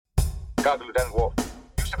Cargo Lieutenant Wolf.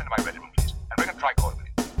 You step into my Readier Room, please, and bring a tricorder with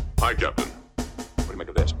you. Hi, Captain. What do you make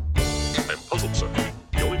of this? I am puzzled, sir.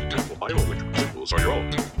 The only detectable bioelectrical symbols are your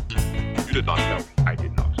own. You did not know. I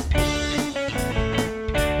did not.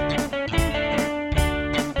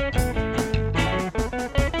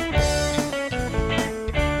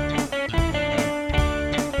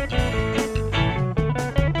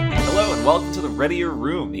 Welcome to the Readier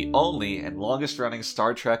Room, the only and longest-running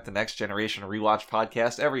Star Trek The Next Generation rewatch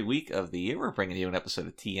podcast. Every week of the year, we're bringing you an episode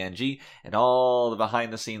of TNG and all the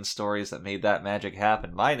behind-the-scenes stories that made that magic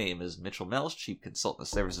happen. My name is Mitchell Mills, Chief Consultant of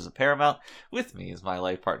Services at Paramount. With me is my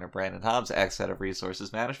life partner, Brandon Hobbs, ex-head of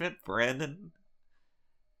Resources Management. Brandon,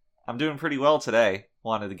 I'm doing pretty well today.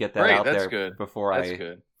 Wanted to get that out there good. before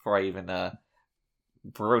I even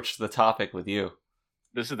broach the topic with you.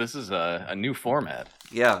 This is a new format.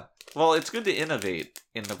 Yeah. Well, it's good to innovate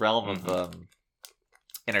in the realm of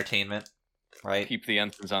entertainment, right? Keep the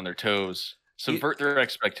ensigns on their toes. Subvert their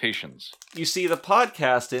expectations. You see, the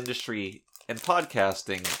podcast industry and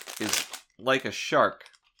podcasting is like a shark.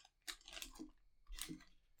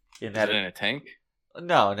 Is it in a tank?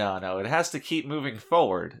 No. It has to keep moving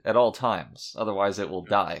forward at all times. Otherwise, it will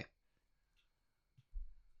die.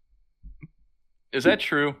 Is that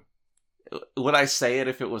true? Would I say it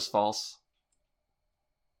if it was false?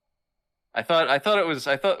 I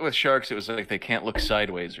thought with sharks it was like they can't look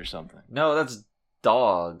sideways or something. No, that's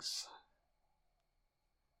dogs.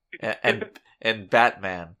 And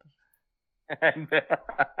Batman.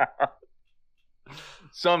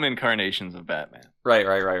 Some incarnations of Batman.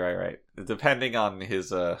 Right. Depending on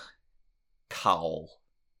his cowl.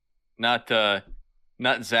 Not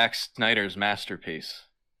Zack Snyder's masterpiece.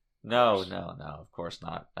 No, of course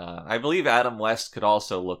not. I believe Adam West could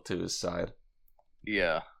also look to his side.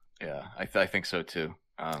 Yeah, I think so too.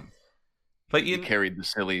 But he carried the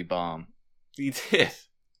silly bomb. He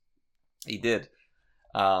did.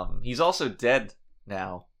 He's also dead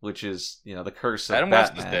now, which is the curse of Adam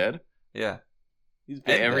Batman. West is dead. Yeah, he's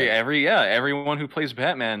been everyone who plays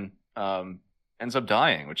Batman ends up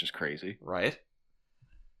dying, which is crazy. Right?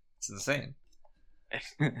 It's insane.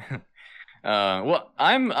 Well,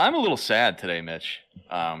 I'm a little sad today, Mitch,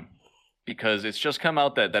 because it's just come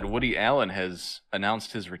out that Woody Allen has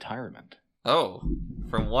announced his retirement. Oh,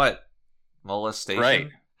 from what?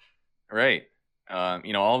 Molestation? Right.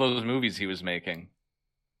 All those movies he was making.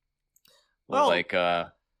 Well, like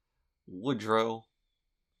Woodrow,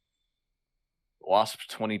 Wasp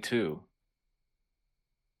 22.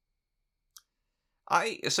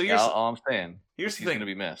 Here's all I'm saying. Here's the he's thing. Gonna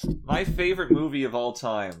be missed. My favorite movie of all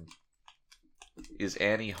time is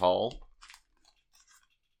Annie Hall.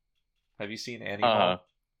 Have you seen Annie Hall?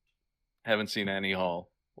 Haven't seen Annie Hall.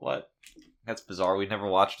 What? That's bizarre. We never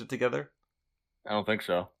watched it together? I don't think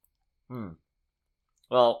so.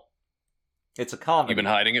 Well, it's a comedy. You've been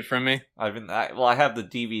hiding it from me? I have the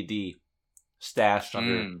DVD stashed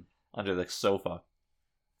under the sofa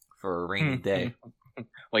for a rainy day.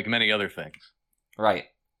 Like many other things. Right.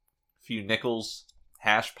 A few nickels,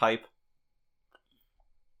 hash pipe,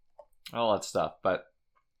 all that stuff. But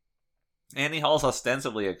Annie Hall's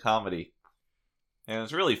ostensibly a comedy, and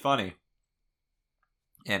it's really funny.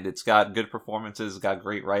 And it's got good performances, got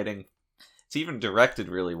great writing. It's even directed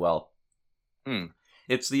really well.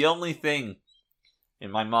 It's the only thing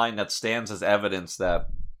in my mind that stands as evidence that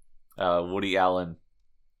Woody Allen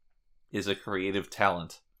is a creative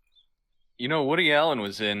talent. Woody Allen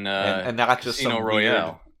was in and not just Casino some Royale.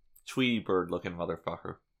 weird Tweety bird looking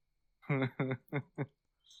motherfucker.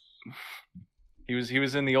 He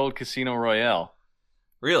was in the old Casino Royale.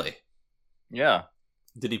 Really? Yeah.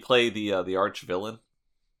 Did he play the arch villain?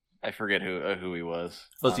 I forget who he was.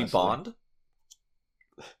 Was honestly. he Bond?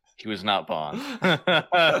 He was not Bond.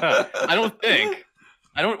 I don't think.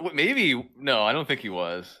 I don't think he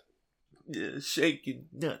was. Yeah, shaking,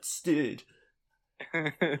 not stirred.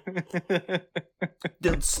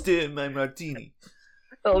 Don't stir my martini.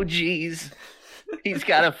 Oh, jeez. He's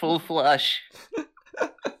got a full flush.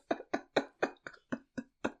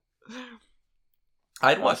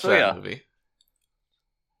 I'd watch that movie.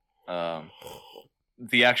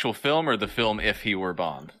 The actual film or the film if he were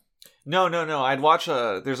Bond? No. I'd watch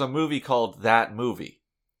there's a movie called That Movie,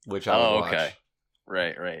 which I would watch. Okay.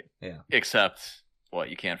 Right. Yeah. Except,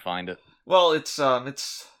 you can't find it? Well, it's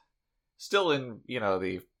still in,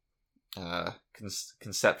 the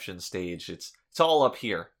conception stage. It's all up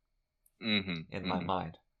here in my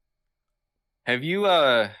mind. Have you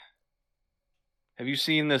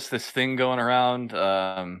seen this thing going around with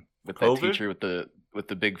that COVID? teacher with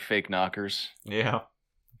the big fake knockers? Yeah,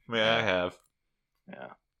 I have. Yeah.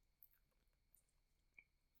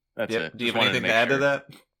 That's it. Do you have anything to add to that?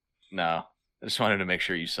 No. I just wanted to make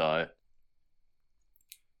sure you saw it.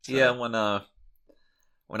 So. Yeah,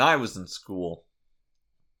 when I was in school,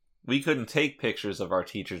 we couldn't take pictures of our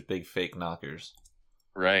teachers' big fake knockers.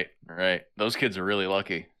 Right. Those kids are really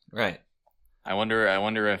lucky. Right. I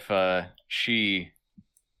wonder if she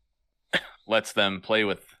lets them play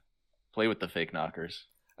with the fake knockers.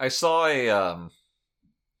 I saw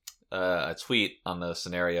a tweet on the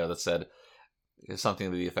scenario that said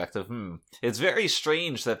something to the effect of, it's very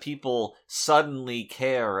strange that people suddenly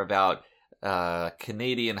care about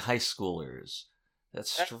Canadian high schoolers.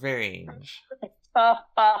 That's strange.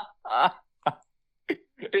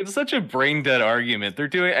 It's such a brain dead argument. They're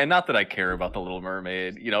doing, and not that I care about the Little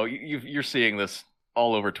Mermaid. You know, you're seeing this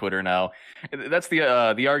all over Twitter now. That's the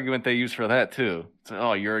argument they use for that too. It's,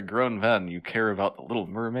 oh, you're a grown man, you care about the Little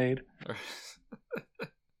Mermaid.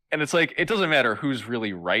 And it's like, it doesn't matter who's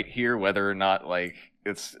really right here, whether or not like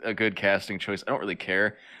it's a good casting choice. I don't really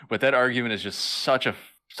care. But that argument is just such a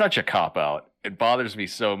cop out. It bothers me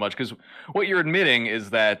so much because what you're admitting is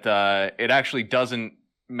that it actually doesn't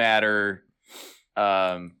matter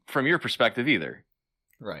from your perspective either.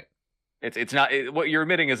 Right. It's not what you're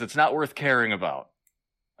admitting is it's not worth caring about,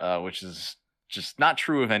 which is just not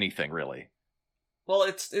true of anything really.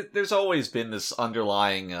 Well, there's always been this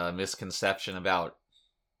underlying misconception about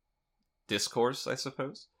discourse, I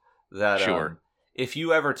suppose, that sure. If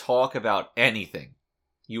you ever talk about anything,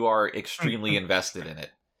 you are extremely invested in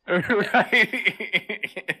it.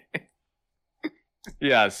 Right.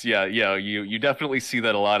 Yes, yeah. You definitely see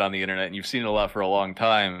that a lot on the internet, and you've seen it a lot for a long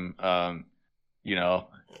time. You know,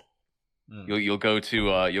 you'll go to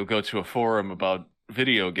a forum about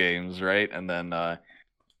video games, right? And then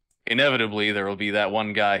inevitably there will be that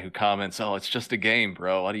one guy who comments, "Oh, it's just a game,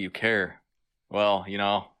 bro. Why do you care?" Well, you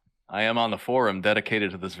know, I am on the forum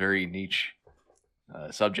dedicated to this very niche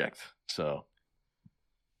subject, so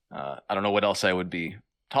I don't know what else I would be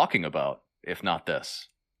talking about if not this.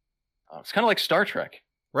 It's kind of like Star Trek.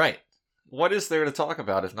 Right. What is there to talk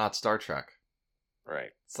about if not Star Trek?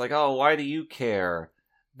 Right. It's like, oh, why do you care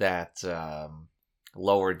that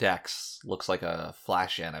Lower Decks looks like a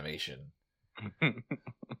Flash animation?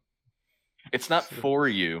 It's not for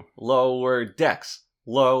you. Lower Decks.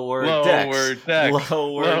 Lower Decks.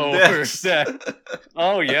 Lower Decks.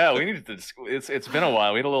 Oh yeah, we needed to. It's been a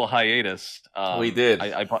while. We had a little hiatus. We did.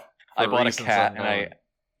 I bought a cat, and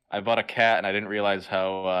I bought a cat, and I didn't realize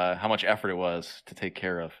how much effort it was to take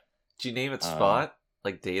care of. Did you name it Spot?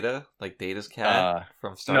 Like Data? Like Data's cat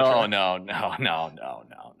from Star Trek? No. Not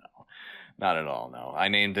at all, no. I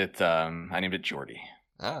named it Geordie.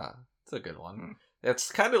 Ah, that's a good one.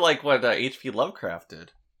 It's kind of like what H.P. Lovecraft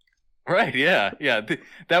did. Right, yeah.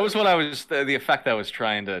 That was what I was, the effect I was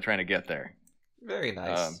trying to get there. Very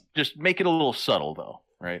nice. Just make it a little subtle, though,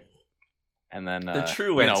 right? And then the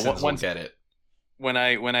true ensigns will get it. When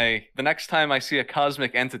I the next time I see a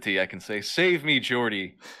cosmic entity, I can say, "Save me,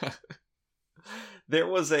 Geordie." There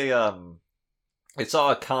was I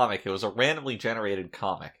saw a comic. It was a randomly generated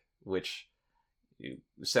comic, which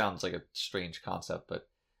sounds like a strange concept, but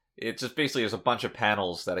it just basically there's a bunch of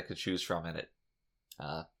panels that I could choose from in it.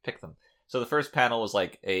 Pick them. So the first panel was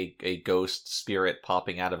like a ghost spirit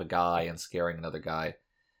popping out of a guy and scaring another guy.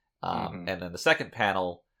 And then the second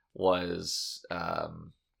panel was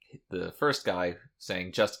the first guy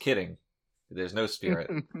saying, "Just kidding, there's no spirit."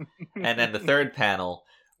 And then the third panel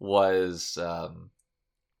was I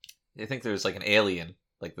think there's like an alien.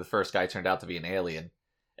 Like the first guy turned out to be an alien.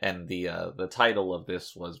 And the title of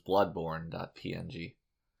this was Bloodborne.png.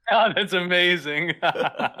 Oh, that's amazing.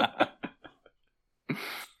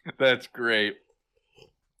 That's great.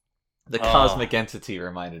 The cosmic entity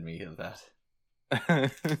reminded me of that.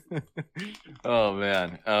 Oh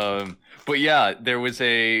man. But yeah, there was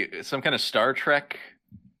some kind of Star Trek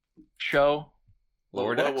show.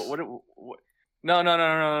 Lower Decks? What? No.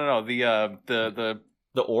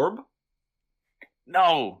 The Orb?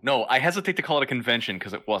 No. I hesitate to call it a convention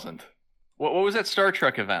because it wasn't. What was that Star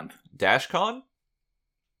Trek event? DashCon?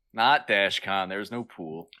 Not DashCon. There was no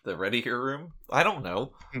pool. The Readier Room? I don't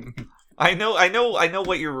know. I know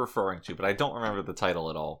what you're referring to, but I don't remember the title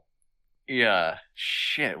at all. Yeah.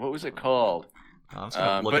 Shit. What was it called? I'm just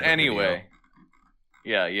gonna look at the anyway.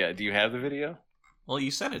 video. Yeah. Do you have the video? Well,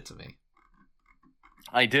 you sent it to me.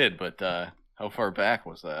 I did, but how far back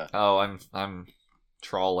was that? Oh, I'm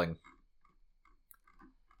trawling.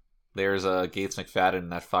 There's Gates McFadden in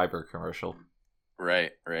that Fiber commercial.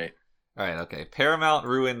 Right. Alright, okay. Paramount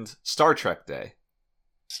ruined Star Trek Day.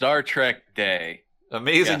 Star Trek Day.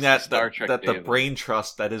 Amazing yes, that the brain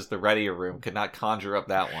trust that is the Readier Room could not conjure up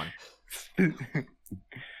that one.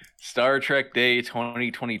 Star Trek Day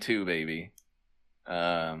 2022, baby.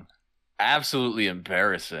 absolutely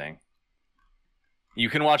embarrassing. You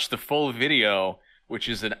can watch the full video, which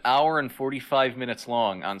is an hour and 45 minutes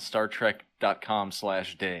long, on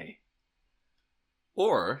StarTrek.com/day.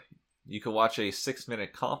 Or you could watch a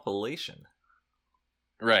 6-minute compilation.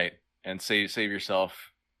 Right, and save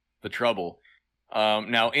yourself the trouble.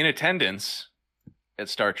 Now, in attendance at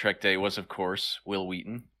Star Trek Day was, of course, Will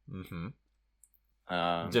Wheaton. Mm-hmm.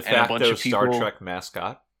 De De and a bunch facto of people, Star Trek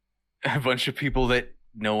mascot. a bunch of people that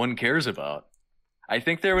no one cares about. I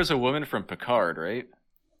think there was a woman from Picard, right?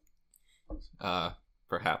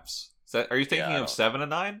 Perhaps. Are you thinking of 7 and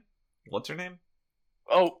 9? What's her name?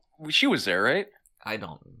 Oh, she was there, right? I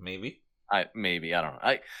don't. Maybe. I don't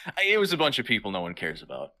know. It was a bunch of people no one cares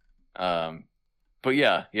about. But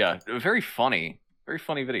yeah, very funny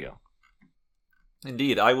video.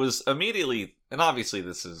 Indeed, I was immediately, and obviously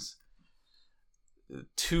this is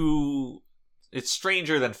it's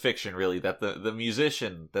stranger than fiction, really, that the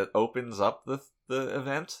musician that opens up the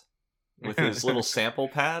event with his little sample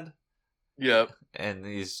pad. Yep. And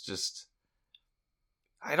he's just,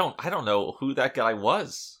 I don't know who that guy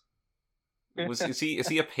was. Is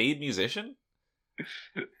he a paid musician?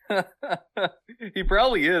 He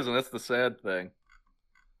probably is, and that's the sad thing.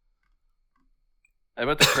 I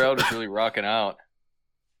bet the crowd is really rocking out.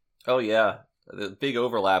 Oh yeah, the big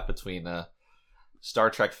overlap between Star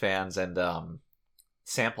Trek fans and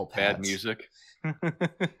sample pads. Bad music.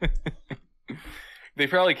 They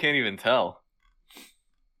probably can't even tell.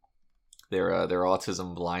 Their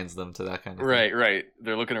autism blinds them to that kind of thing. Thing. Right.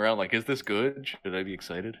 They're looking around like, is this good? Should I be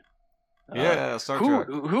excited? Yeah, Star Trek.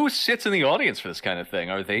 Who sits in the audience for this kind of thing?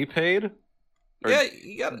 Are they paid? Yeah,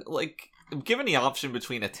 you got, like, given the option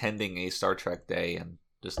between attending a Star Trek Day and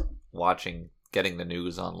just getting the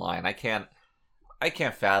news online, I can't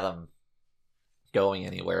fathom going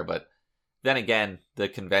anywhere. But then again, the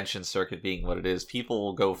convention circuit being what it is, people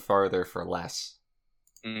will go farther for less.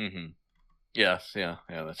 Mm-hmm. Yes, yeah,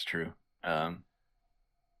 that's true. I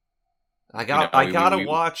gotta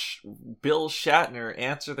watch Bill Shatner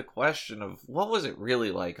answer the question of what was it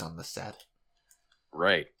really like on the set.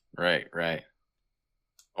 Right.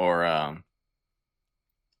 Or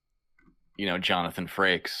Jonathan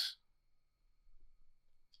Frakes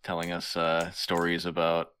telling us stories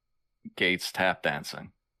about Gates tap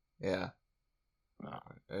dancing. Yeah.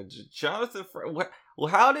 Jonathan Frakes.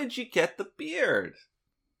 Well, how did you get the beard,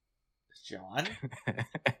 John?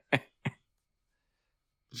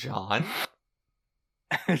 John?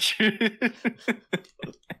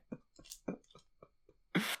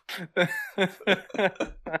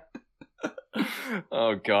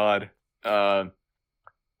 Oh God.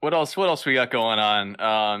 What else we got going on?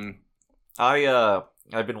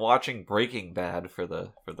 I've been watching Breaking Bad for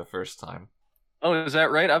the first time. Oh, is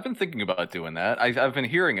that right? I've been thinking about doing that. I've been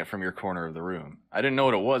hearing it from your corner of the room. I didn't know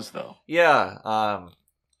what it was though. Yeah,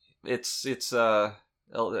 it's a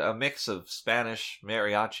mix of Spanish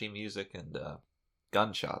mariachi music and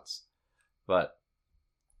gunshots, but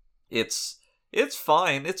it's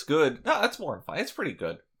fine. It's good. No, it's more than fine. It's pretty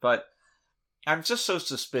good, but I'm just so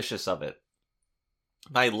suspicious of it.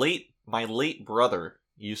 My late brother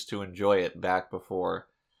used to enjoy it back before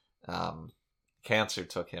cancer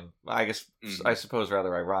took him. I guess I suppose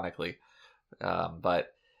rather ironically,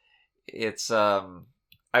 but it's I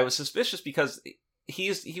was suspicious because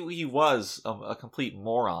he was a complete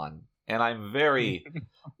moron, and I'm very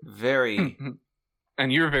very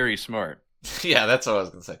and you're very smart. Yeah, that's what I was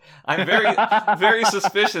gonna say. I'm very very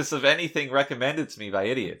suspicious of anything recommended to me by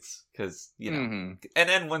idiots, because and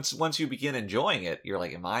then once you begin enjoying it, you're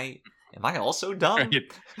like, am I also dumb?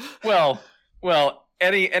 Well,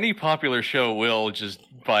 any popular show will, just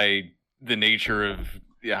by the nature of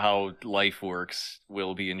how life works,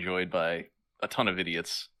 will be enjoyed by a ton of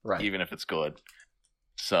idiots, right? Even if it's good.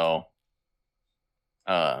 So,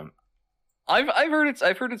 I've heard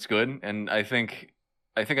it's good, and I think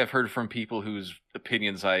I've heard from people whose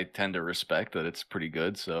opinions I tend to respect that it's pretty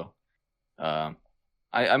good. So, I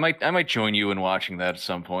might join you in watching that at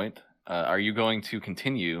some point. Are you going to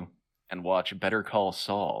continue and watch Better Call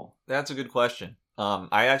Saul? That's a good question.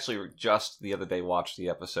 I actually just the other day watched the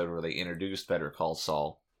episode where they introduced Better Call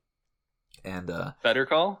Saul. And Better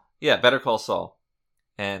Call? Yeah, Better Call Saul.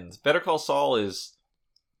 And Better Call Saul is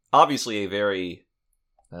obviously a very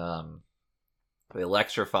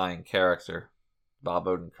electrifying character. Bob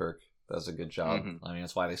Odenkirk does a good job. Mm-hmm. I mean,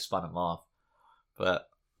 that's why they spun him off. But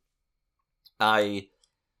I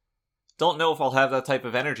don't know if I'll have that type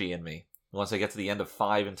of energy in me once I get to the end of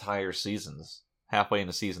 5 entire seasons. Halfway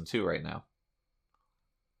into season 2 right now.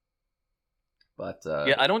 But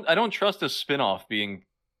yeah, I don't trust a spin-off being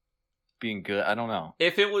being good. I don't know.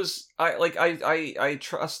 If it was, I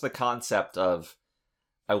trust the concept of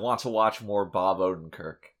I want to watch more Bob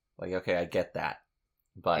Odenkirk. Like, okay, I get that,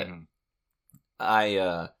 but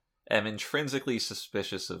I am intrinsically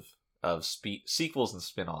suspicious of sequels and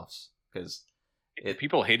spin-offs because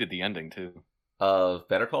people hated the ending too of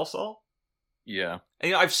Better Call Saul. Yeah,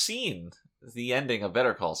 and, I've seen the ending of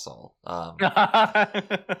Better Call Saul on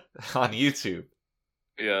YouTube.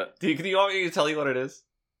 Yeah. Do you want me to tell you what it is?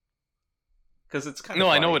 Because it's kind of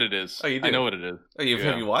I funny. know what it is. Oh, you do? I know what it is. Oh,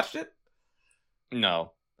 have you watched it?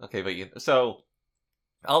 No. Okay, but so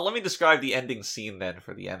let me describe the ending scene then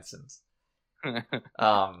for the ensigns.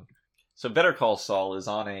 So Better Call Saul is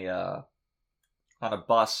on a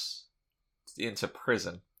bus into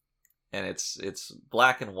prison, and it's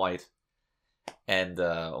black and white, and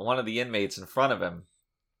one of the inmates in front of him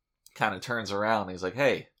kind of turns around and he's like,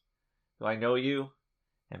 "Hey, do I know you?"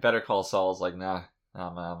 And Better Call Saul's like, "Nah,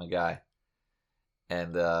 I'm a guy."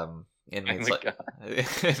 And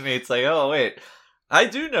inmate's like, "Oh wait, I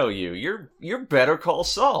do know you. You're Better Call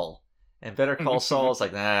Saul." And Better Call Saul's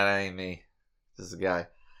like, "Nah, that ain't me. This is a guy."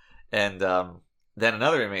 And then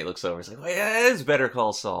another inmate looks over. He's like, "Wait, that is Better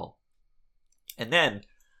Call Saul." And then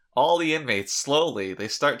all the inmates slowly they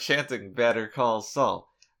start chanting "Better Call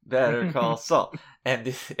Saul, Better Call Saul," and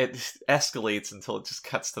it escalates until it just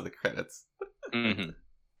cuts to the credits. Mm-hmm.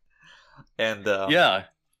 And yeah,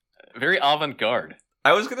 very avant-garde.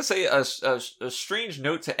 I was gonna say a strange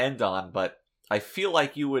note to end on, but I feel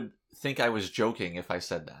like you would think I was joking if I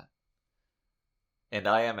said that, and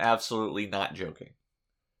I am absolutely not joking.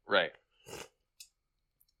 Right.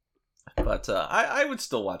 But I would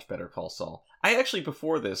still watch Better Call Saul. I actually,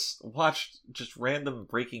 before this, watched just random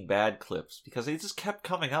Breaking Bad clips because they just kept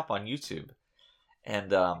coming up on YouTube.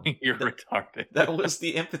 And you're retarded. That was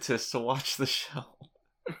the impetus to watch the show.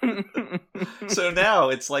 So now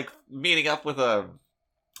it's like meeting up with a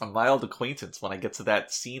mild acquaintance when I get to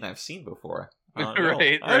that scene I've seen before.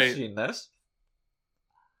 Right. I've seen this.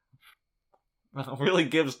 It really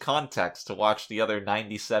gives context to watch the other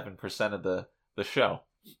 97% of the show.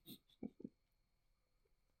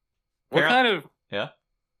 What kind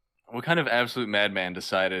of absolute madman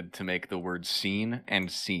decided to make the word scene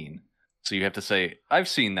and scene? So you have to say, "I've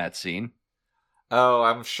seen that scene." Oh,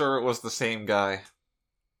 I'm sure it was the same guy.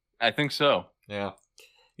 I think so. Yeah.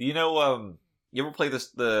 You know, you ever play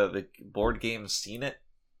the board game Seen It?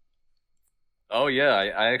 Oh yeah,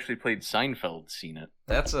 I actually played Seinfeld Seen It.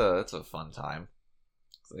 That's a fun time.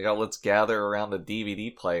 So let's gather around the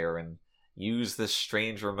DVD player and use this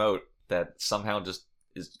strange remote that somehow just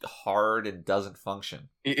is hard and doesn't function.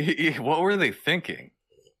 What were they thinking?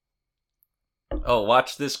 Oh,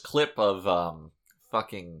 watch this clip of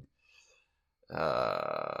fucking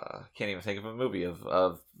can't even think of a movie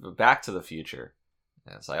of Back to the Future.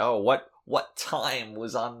 And it's like, oh, what time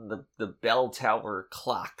was on the bell tower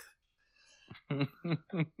clock?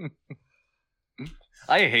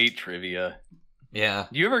 I hate trivia. Yeah.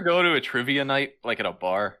 Do you ever go to a trivia night, like at a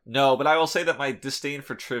bar? No, but I will say that my disdain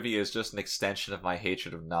for trivia is just an extension of my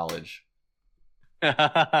hatred of knowledge.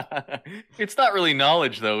 It's not really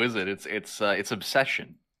knowledge, though, is it? It's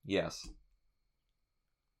obsession. Yes.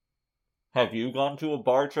 Have you gone to a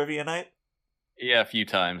bar trivia night? Yeah, a few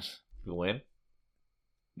times. You win?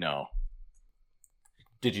 No.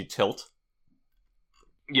 Did you tilt?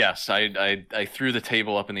 Yes, I threw the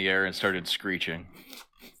table up in the air and started screeching.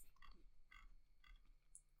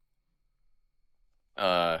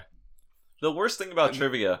 The worst thing about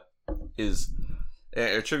trivia is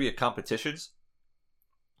trivia competitions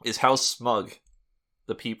is how smug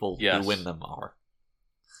the people who win them are.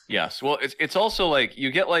 Yes, well, it's also like you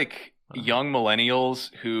get like young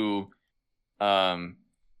millennials who,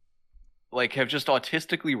 like have just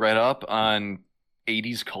autistically read up on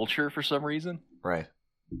 80s culture for some reason. Right.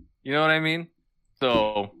 You know what I mean?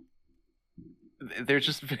 So they're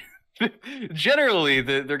just generally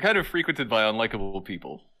they're kind of frequented by unlikable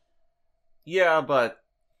people. Yeah, but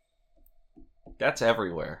that's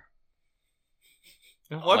everywhere.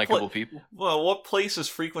 Unlikable people? Well, what place is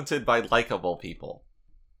frequented by likable people?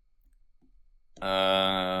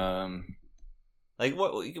 Like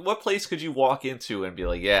what place could you walk into and be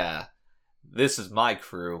like, yeah, this is my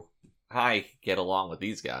crew. I get along with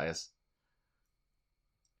these guys.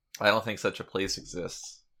 I don't think such a place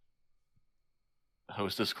exists.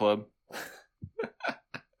 Hostess Club.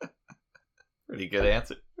 Pretty good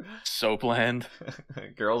answer. Soapland.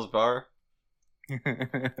 Girls bar.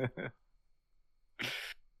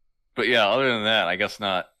 But yeah, other than that, I guess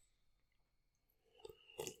not.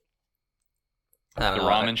 The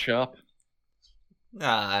ramen shop.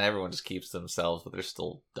 Nah, everyone just keeps to themselves, but they're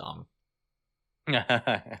still dumb.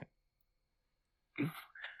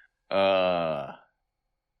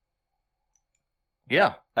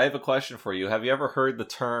 Yeah. I have a question for you. Have you ever heard the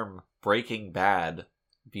term Breaking Bad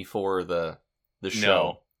before the show?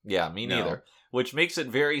 No. Yeah, me No. neither. Which makes it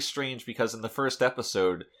very strange because in the first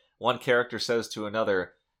episode, one character says to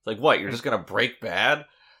another, like, what, you're just gonna break bad?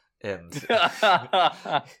 And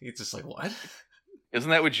he's just like, what?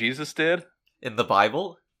 Isn't that what Jesus did? In the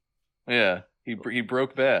Bible? Yeah. He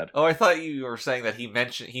broke bad. Oh, I thought you were saying that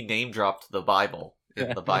he name dropped the Bible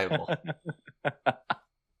in the Bible.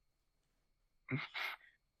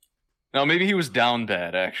 No, maybe he was down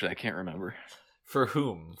bad, actually. I can't remember. For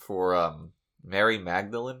whom? For Mary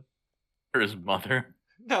Magdalene? Or his mother.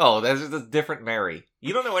 No, that's a different Mary.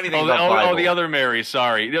 You don't know anything about Bible. Oh, the other Mary,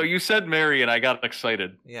 sorry. No, you said Mary and I got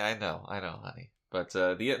excited. Yeah, I know, honey. But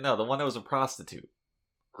the one that was a prostitute.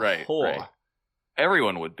 Right, Whore. right.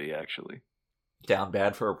 Everyone would be, actually. Down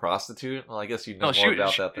bad for a prostitute? Well, I guess you know more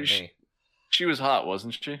about that than me. She was hot,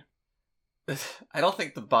 wasn't she? I don't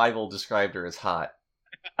think the Bible described her as hot.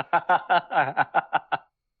 I'm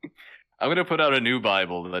going to put out a new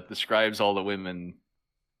Bible that describes all the women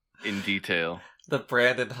in detail. The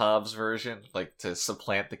Brandon Hobbs version, like to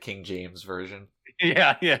supplant the King James version.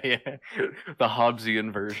 Yeah. The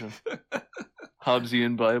Hobbesian version.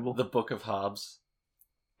 Hobbesian Bible. The Book of Hobbs.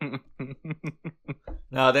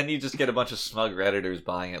 No, then you just get a bunch of smug Redditors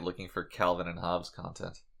buying it looking for Calvin and Hobbes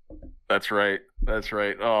content. That's right.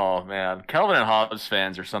 Oh, man. Calvin and Hobbes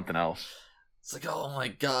fans are something else. It's like, oh my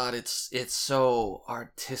god, it's so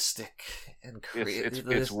artistic and creative.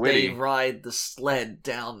 It's witty. They ride the sled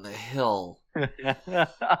down the hill.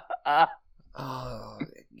 Oh,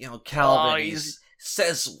 Calvin, he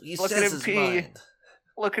says his mind.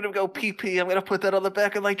 Look at him go pee-pee. I'm going to put that on the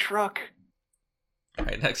back of my truck.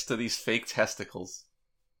 Right next to these fake testicles.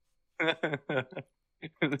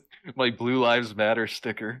 My Blue Lives Matter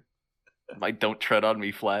sticker. My Don't Tread on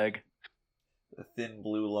Me flag. The thin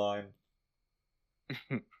blue line.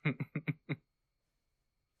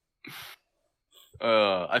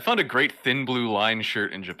 I found a great thin blue line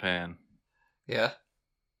shirt in Japan. Yeah?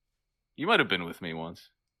 You might have been with me once.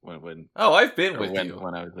 When Oh, I've been with you.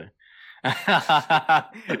 When I was there.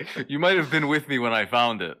 You might have been with me when I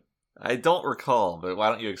found it. I don't recall, but why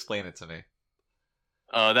don't you explain it to me?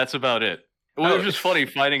 That's about it. Well, it was just funny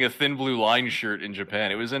finding a thin blue line shirt in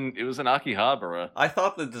Japan. It was in Akihabara. I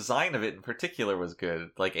thought the design of it in particular was good.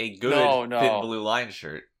 Like a good thin blue line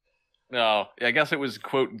shirt. No, I guess it was,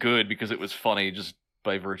 quote, good because it was funny just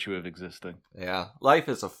by virtue of existing. Yeah. Life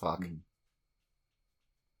is a fuck.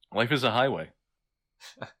 Life is a highway.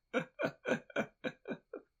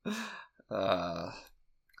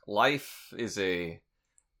 Life is a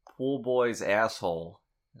pool boy's asshole.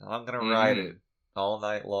 And I'm gonna ride it all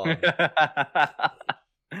night long.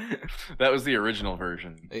 That was the original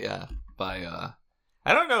version. Yeah, by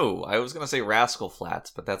I don't know. I was gonna say Rascal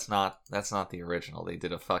Flatts, but that's not the original. They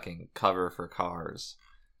did a fucking cover for Cars.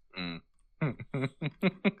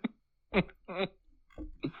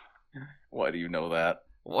 Why do you know that?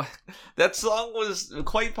 What? That song was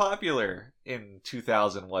quite popular in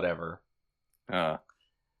 2000 whatever.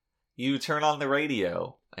 You turn on the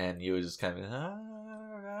radio and you just kind of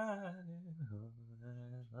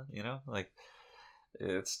like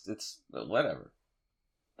it's whatever.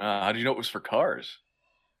 How do you know it was for Cars?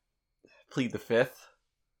 Plead the Fifth.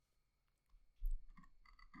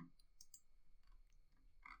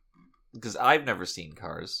 Because I've never seen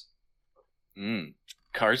Cars.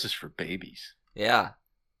 Cars is for babies. Yeah.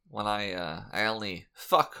 When I only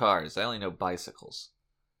fuck cars. I only know bicycles.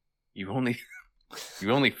 You only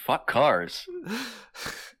fuck cars.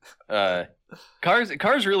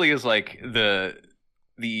 Cars really is like the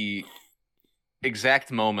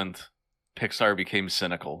exact moment Pixar became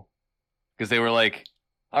cynical, because they were like,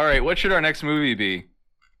 all right, what should our next movie be?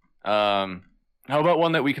 How about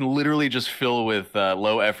one that we can literally just fill with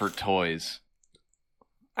low effort toys?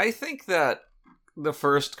 I think that the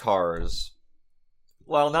first Cars,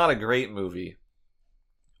 while not a great movie,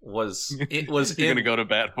 was You're gonna go to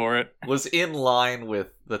bat for it? Was in line with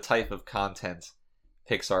the type of content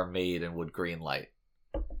Pixar made and would greenlight.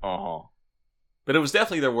 But it was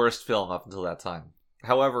definitely their worst film up until that time.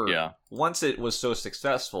 However, once it was so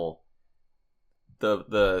successful,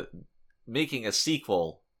 the making a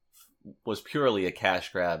sequel was purely a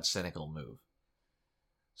cash grab, cynical move.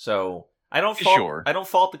 So I don't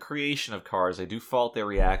fault the creation of Cars. I do fault their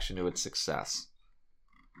reaction to its success.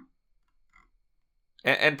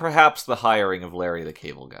 And perhaps the hiring of Larry the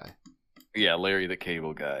Cable Guy. Yeah, Larry the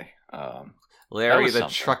Cable Guy. Larry the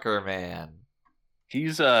Trucker Man.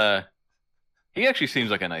 He's he actually seems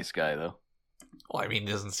like a nice guy, though. Well, I mean,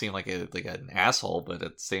 he doesn't seem like an asshole, but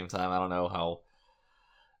at the same time, I don't know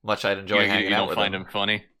much I'd enjoy hanging out with him. You don't find him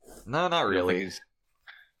funny? No, not really.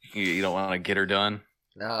 You don't want to get her done?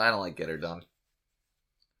 No, I don't like Get Her Done.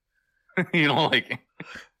 You don't like it?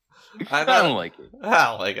 I don't like it. I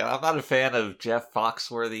don't like it. I'm not a fan of Jeff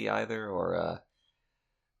Foxworthy either, or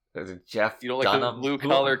Jeff You don't like Dunham. the Blue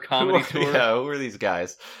Collar Comedy Tour? Yeah, who are these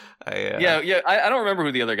guys? I don't remember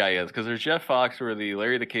who the other guy is, because there's Jeff Foxworthy,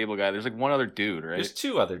 Larry the Cable Guy. There's like one other dude, right? There's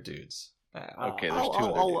two other dudes. Okay, there's two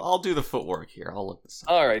other dudes. I'll do the footwork here. I'll look this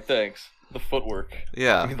up. All right, thanks. The footwork.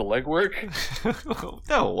 Yeah. You mean the leg work?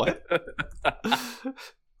 No, what?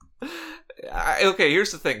 Okay,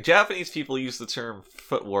 here's the thing. Japanese people use the term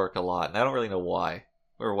footwork a lot, and I don't really know why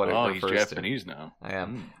or what it refers to. Oh, he's Japanese now. I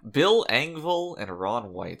am. Bill Engvall and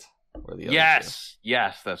Ron White were the other two.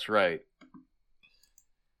 Yes, that's right.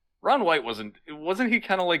 Ron White wasn't he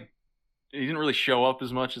kind of like, he didn't really show up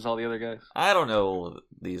as much as all the other guys? I don't know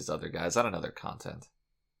these other guys. I don't know their content.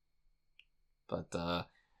 But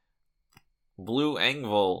Bill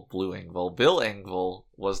Engvall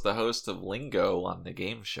was the host of Lingo on the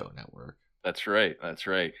Game Show Network. That's right. I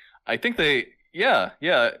think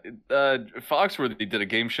Foxworthy did a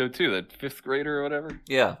game show too, that fifth grader or whatever.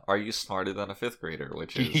 Yeah, Are You Smarter Than a Fifth Grader?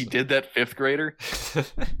 Which is he did that fifth grader.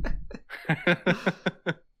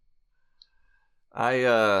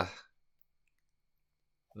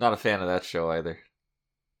 Not a fan of that show either.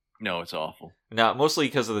 No, it's awful. No, mostly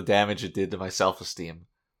because of the damage it did to my self-esteem.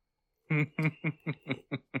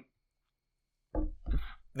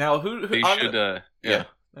 Now, who they should? Yeah.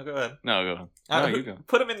 No, go ahead. No, go ahead. You go.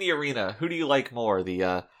 Put them in the arena. Who do you like more,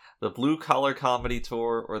 the Blue Collar Comedy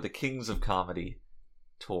Tour or the Kings of Comedy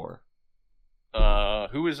Tour?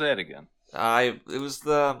 Who was that again? It was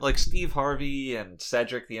the Steve Harvey and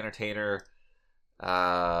Cedric the Entertainer.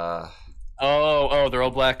 They're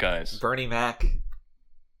all black guys. Bernie Mac.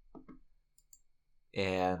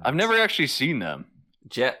 And I've never actually seen them.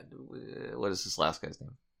 What is his last guy's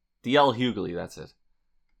name? D.L. Hughley, that's it.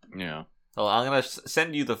 Yeah. Oh, I'm gonna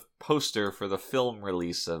send you the poster for the film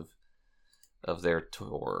release of their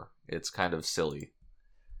tour. It's kind of silly.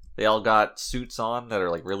 They all got suits on that are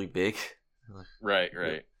like really big. Right.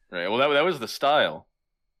 Well, that was the style.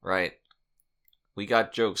 Right. We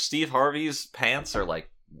got jokes. Steve Harvey's pants are like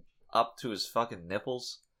up to his fucking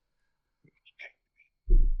nipples.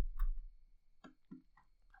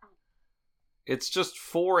 It's just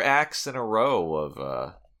 4 acts in a row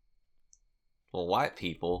of white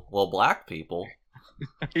people. Well, black people.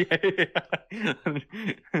 Yeah.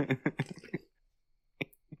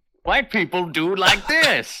 White people do like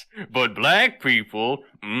this, but black people,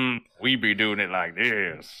 we be doing it like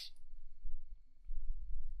this.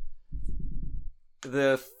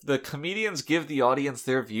 The comedians give the audience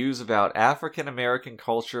their views about African American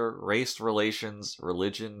culture, race relations,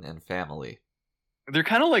 religion, and family. They're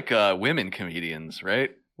kind of like women comedians,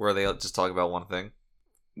 right? Where they just talk about one thing.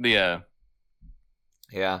 Yeah.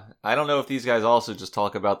 Yeah. I don't know if these guys also just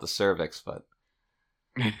talk about the cervix, but...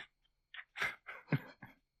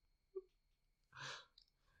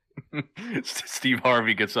 Steve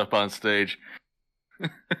Harvey gets up on stage.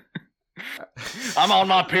 I'm on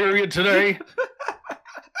my period today.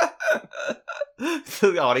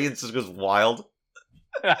 The audience just goes wild.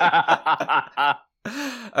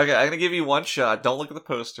 Okay, I'm gonna give you one shot. Don't look at the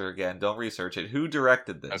poster again. Don't research it. Who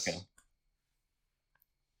directed this? Okay.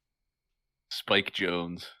 Spike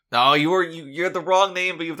Jonze. No, you had the wrong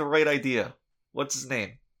name, but you have the right idea. What's his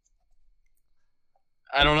name?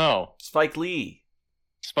 I don't know. Spike Lee.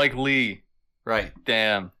 Spike Lee. Right.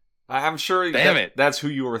 Damn. I'm sure that's who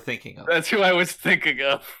you were thinking of. That's who I was thinking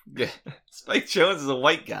of. Yeah. Spike Jonze is a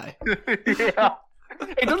white guy. Yeah.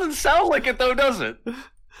 It doesn't sound like it, though, does it?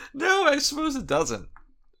 No, I suppose it doesn't.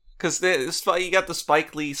 Because you got the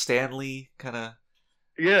Spike Lee, Stan Lee kind of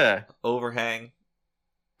overhang.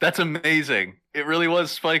 That's amazing. It really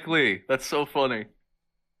was Spike Lee. That's so funny.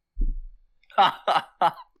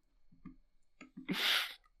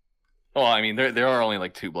 Well, I mean, there are only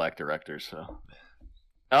like 2 black directors, so.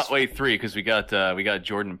 Oh, wait, 3, because we got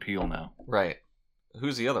Jordan Peele now. Right.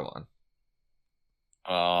 Who's the other one?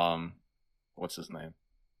 What's his name?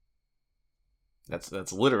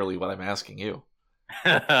 That's literally what I'm asking you.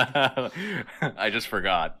 I just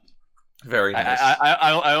forgot. Very nice.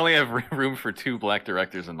 I only have room for 2 black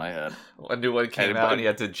directors in my head. A new one came out and you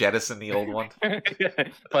had to jettison the old one.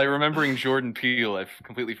 By remembering Jordan Peele, I've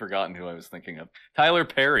completely forgotten who I was thinking of. Tyler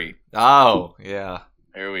Perry. Oh, yeah.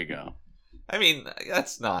 There we go. I mean,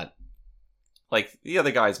 that's not... Like, the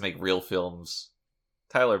other guys make real films.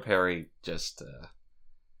 Tyler Perry just...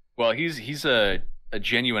 Well, he's a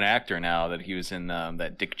genuine actor now that he was in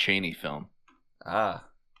that Dick Cheney film. Ah,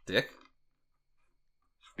 Dick?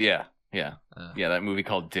 Yeah. Yeah. Yeah, that movie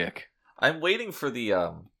called Dick. I'm waiting for the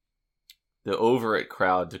Over It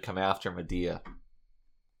crowd to come after Medea.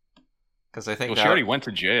 Because I think Well, she already went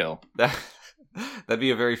to jail. That'd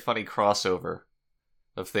be a very funny crossover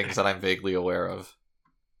of things that I'm vaguely aware of.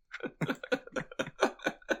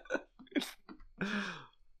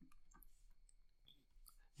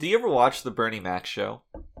 Do you ever watch the Bernie Mac show?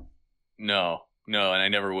 No, and I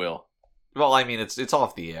never will. Well, I mean, it's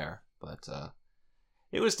off the air, but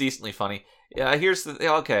it was decently funny. Yeah, here's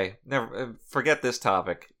the okay. Never forget this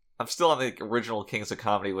topic. I'm still on the original Kings of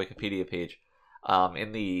Comedy Wikipedia page.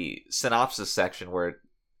 In the synopsis section, where it,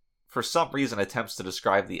 for some reason, attempts to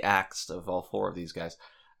describe the acts of all four of these guys.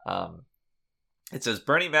 It says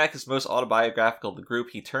Bernie Mac is most autobiographical of the group.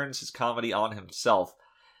 He turns his comedy on himself.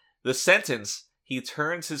 The sentence "he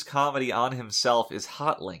turns his comedy on himself" is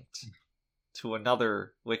hot linked to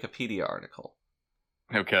another Wikipedia article.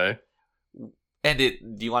 Okay. And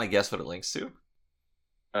do you want to guess what it links to?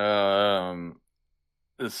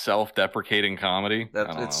 Self-deprecating comedy.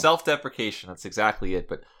 It's self-deprecation. That's exactly it.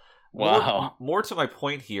 But wow. More to my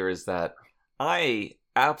point here is that I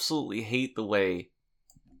absolutely hate the way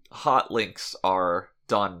hot links are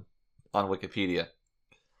done on Wikipedia.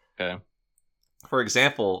 Okay. For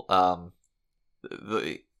example,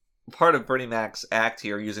 the part of Bernie Mac's act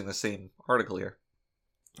here, using the same article here,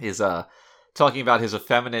 is talking about his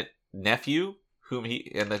effeminate nephew, whom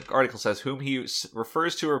he, and the article says, whom he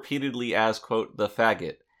refers to repeatedly as, quote, the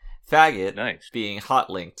faggot. Faggot nice. Being hot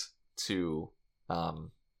linked to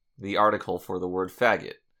the article for the word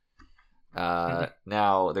faggot.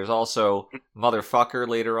 Now, there's also motherfucker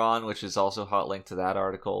later on, which is also hot linked to that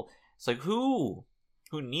article. It's like, who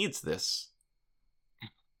needs this?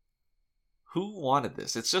 Who wanted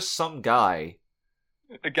this? It's just some guy.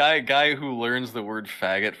 A guy who learns the word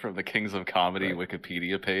faggot from the Kings of Comedy right.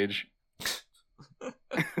 Wikipedia page.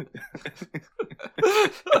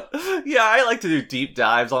 Yeah, I like to do deep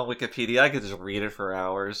dives on Wikipedia. I could just read it for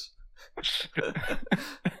hours.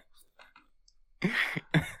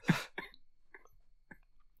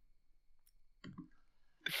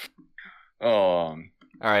 All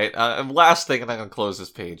right. Last thing, and I'm gonna close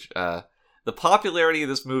this page. The popularity of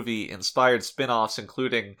this movie inspired spin-offs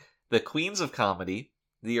including the Queens of Comedy,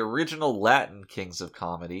 the original Latin Kings of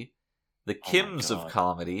Comedy, the Kims of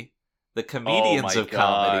Comedy, the Comedians of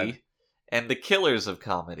Comedy, and the Killers of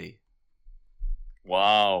Comedy.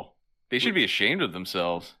 Wow. They should be ashamed of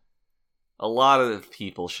themselves. A lot of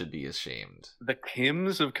people should be ashamed. The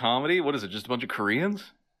Kims of Comedy? What is it, just a bunch of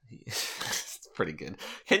Koreans? It's pretty good.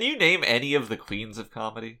 Can you name any of the Queens of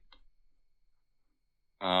Comedy?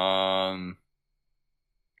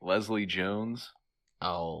 Leslie Jones.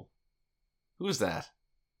 Oh. Who's that?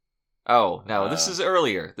 Oh, no, this is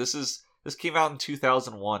earlier. This came out in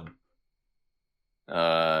 2001.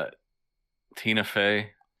 Tina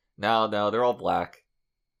Fey. No, they're all black.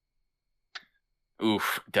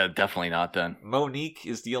 Oof, definitely not then. Monique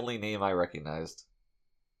is the only name I recognized.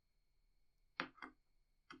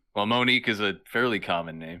 Well, Monique is a fairly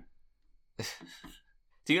common name.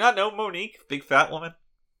 Do you not know Monique? Big fat woman?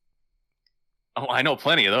 Oh, I know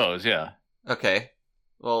plenty of those, yeah. Okay.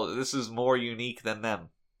 Well, this is more unique than them.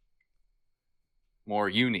 More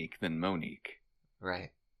unique than Monique.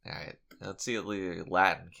 Right. Alright. Let's see the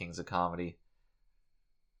Latin Kings of Comedy.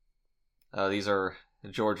 These are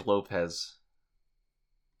George Lopez.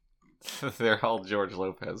 They're all George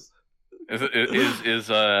Lopez. Is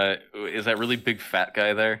that really big fat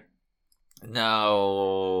guy there?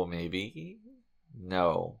 No, maybe.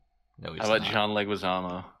 No, he's How about not. John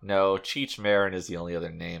Leguizamo? No, Cheech Marin is the only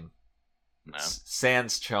other name. No.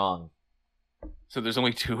 Sans Chong. So there's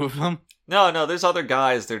only two of them? No, there's other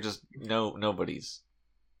guys. They're just nobodies.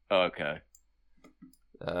 Oh, okay.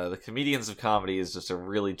 The Comedians of Comedy is just a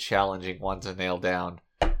really challenging one to nail down.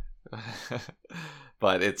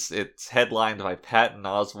 But it's headlined by Patton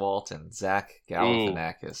Oswalt and Zach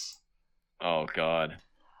Galifianakis. Oh, God.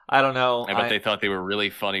 I don't know. I bet they thought they were really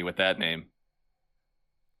funny with that name.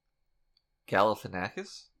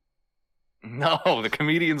 Galifianakis? No, the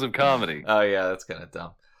Comedians of Comedy. Oh, yeah, that's kind of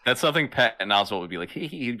dumb. That's something Patton Oswalt would be like,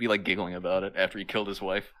 he'd be like giggling about it after he killed his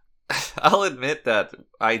wife. I'll admit that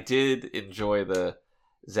I did enjoy the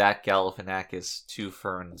Zach Galifianakis Two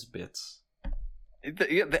Ferns bits.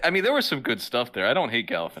 I mean, there was some good stuff there. I don't hate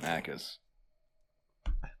Galifianakis.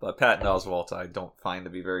 But Patton Oswalt I don't find to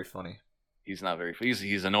be very funny. He's not very funny.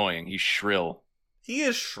 He's annoying. He's shrill. He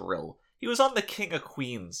is shrill. He was on The King of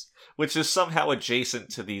Queens, which is somehow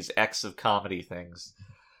adjacent to these X of comedy things,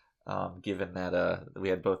 given that we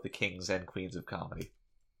had both the Kings and Queens of Comedy.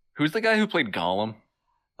 Who's the guy who played Gollum?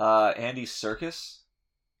 Andy Serkis?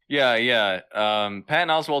 Yeah. Patton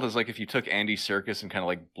Oswalt is like if you took Andy Serkis and kind of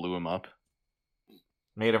like blew him up.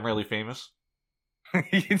 Made him really famous.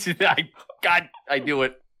 I do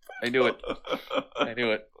it.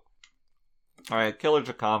 All right, Killers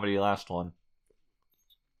of Comedy, last one.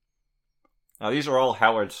 Now, these are all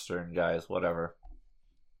Howard Stern guys, whatever.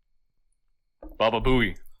 Baba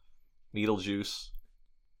Booey. Beetlejuice.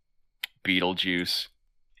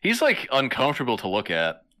 He's like uncomfortable to look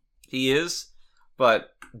at. He is,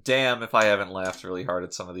 but damn if I haven't laughed really hard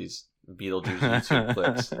at some of these Beetlejuice YouTube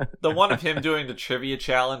clips. The one of him doing the trivia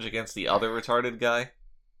challenge against the other retarded guy.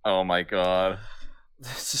 Oh my god.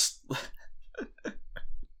 It's just...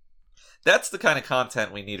 That's the kind of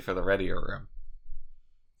content we need for the Readier Room.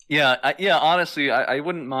 Yeah, honestly, I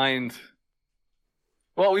wouldn't mind...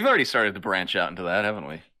 Well, we've already started to branch out into that, haven't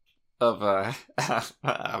we? I'm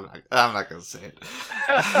not gonna say it.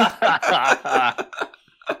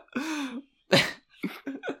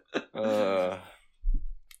 But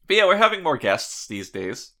yeah, we're having more guests these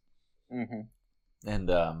days. Mm-hmm.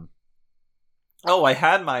 And I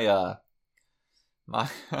had my my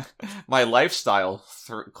lifestyle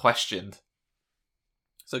questioned.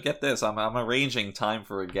 So get this, I'm arranging time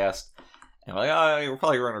for a guest, and we're like, we're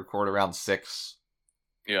probably going to record around 6,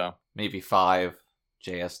 yeah, maybe 5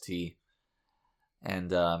 JST,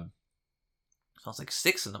 and so I was like,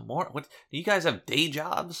 6 in the morning. What? Do you guys have day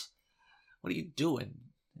jobs? What are you doing?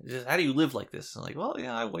 How do you live like this? And I'm like, well,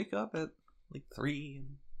 yeah, I wake up at like 3,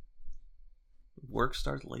 and work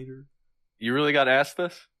starts later. You really got asked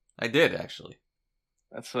this? I did, actually.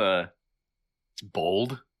 That's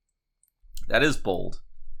bold. That is bold.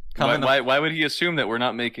 Why would he assume that we're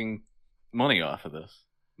not making money off of this?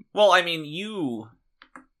 Well, I mean,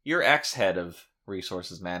 you're ex-head of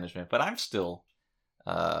resources management, but I'm still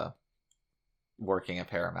working at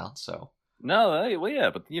Paramount, so. No, well, yeah,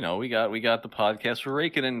 but we got the podcast. We're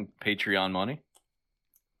raking in Patreon money.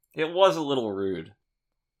 It was a little rude,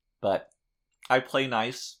 but I play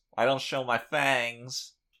nice. I don't show my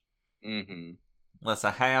fangs. Mm-hmm. Unless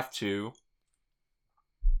I have to.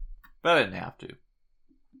 But I didn't have to.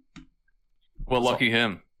 Well, lucky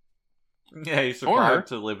him. Yeah, he survived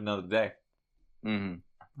to live another day. Mm-hmm.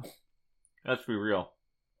 Let's be real.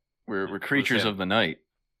 We're creatures of the night.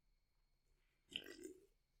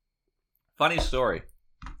 Funny story.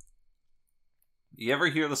 You ever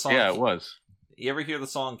hear the song? Yeah, it was. You ever hear the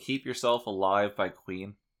song "Keep Yourself Alive" by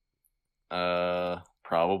Queen?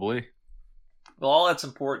 Probably. Well, all that's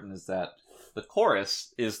important is that the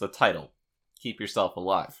chorus is the title, "Keep Yourself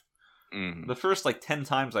Alive." Mm-hmm. The first 10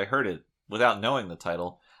 times I heard it, without knowing the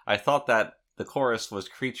title, I thought that the chorus was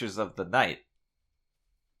 "Creatures of the Night."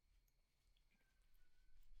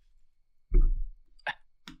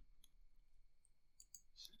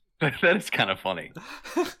 That is kind of funny.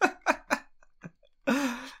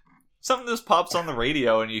 Something just pops on the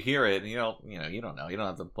radio and you hear it, and you don't know. You don't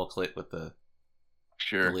have the booklet with the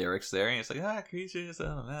lyrics there, and it's like, creatures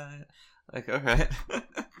of the night. Like, all right.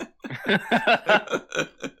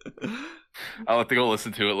 I'll have to go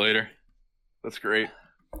listen to it later. That's great.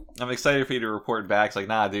 I'm excited for you to report back. It's like,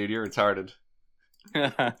 nah, dude, you're retarded.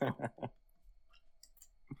 You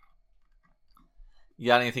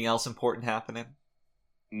got anything else important happening?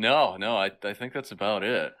 No, I think that's about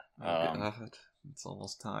it. God, it's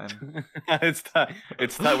almost time. It's time.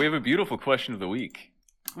 It's time. We have a beautiful question of the week.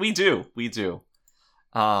 We do. Which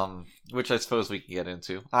I suppose we can get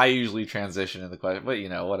into. I usually transition in the question, but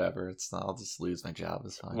whatever. I'll just lose my job.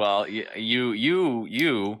 It's fine. Well,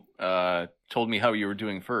 you told me how you were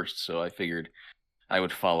doing first, so I figured I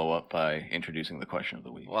would follow up by introducing the question of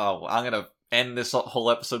the week. Well, I'm gonna end this whole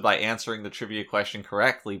episode by answering the trivia question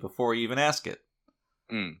correctly before you even ask it.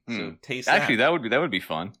 So taste Actually, that. that would be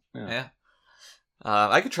fun. Yeah.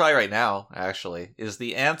 I could try right now. Actually, is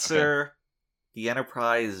the answer the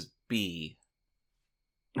Enterprise B?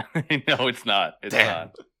 No, it's not. It's Damn.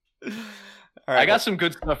 not. All right, I got some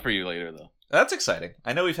good stuff for you later, though. That's exciting.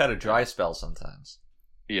 I know we've had a dry spell sometimes.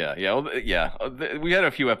 Yeah. We had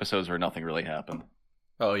a few episodes where nothing really happened.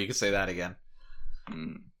 Oh, you could say that again.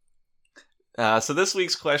 So this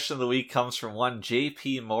week's question of the week comes from one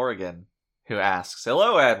J.P. Morgan, who asks,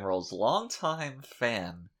 "Hello, Admirals, longtime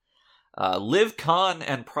fan. Live Con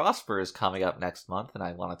and Prosper is coming up next month, and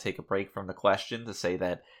I want to take a break from the question to say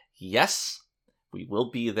that yes, we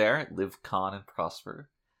will be there at Live Con and Prosper.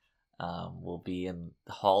 We'll be in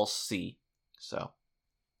Hall C, so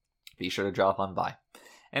be sure to drop on by.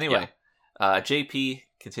 Anyway, JP,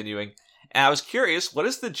 continuing, I was curious, what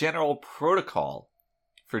is the general protocol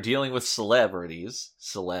for dealing with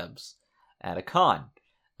celebs, at a con?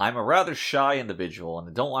 I'm a rather shy individual, and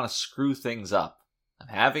I don't want to screw things up. I'm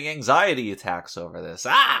having anxiety attacks over this.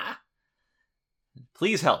 Ah!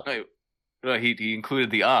 Please help. He included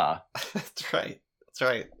the That's right. That's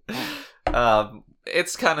right.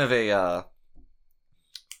 It's kind of a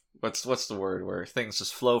what's the word where things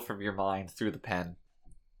just flow from your mind through the pen.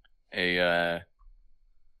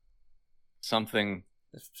 Something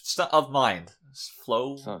Of mind.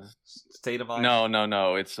 Flow. State of mind.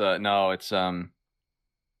 No. It's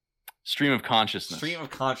stream of consciousness. Stream of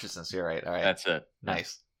consciousness. You're right. All right. That's it.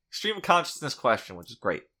 Nice. Stream of consciousness question, which is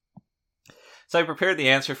great. So I prepared the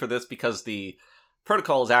answer for this because the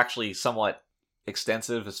protocol is actually somewhat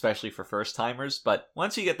extensive, especially for first-timers, but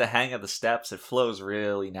once you get the hang of the steps, it flows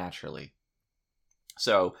really naturally.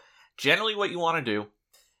 So, generally what you want to do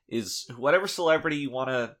is whatever celebrity you want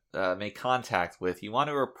to make contact with, you want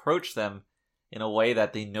to approach them in a way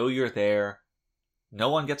that they know you're there, no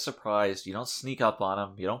one gets surprised, you don't sneak up on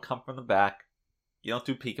them, you don't come from the back, you don't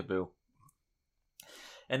do peekaboo.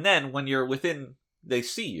 And then, when you're within, they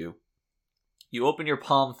see you, you open your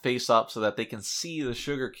palm face up so that they can see the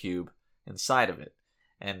sugar cube inside of it.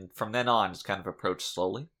 And from then on, just kind of approach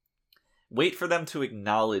slowly. Wait for them to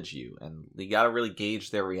acknowledge you, and you gotta really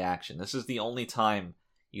gauge their reaction. This is the only time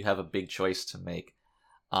you have a big choice to make.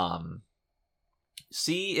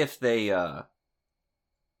 See if they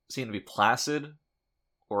seem to be placid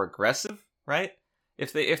or aggressive, right?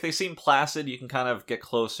 If they seem placid, you can kind of get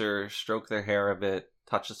closer, stroke their hair a bit,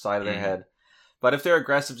 touch the side of their head. But if they're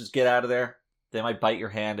aggressive, just get out of there. They might bite your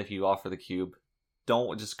hand if you offer the cube.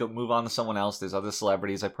 Don't just go move on to someone else. There's other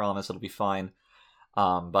celebrities. I promise it'll be fine.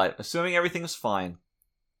 But assuming everything's fine,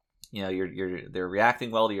 you know they're reacting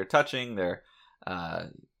well to your touching.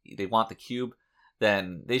 They want the cube.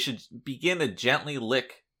 Then they should begin to gently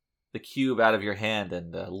lick the cube out of your hand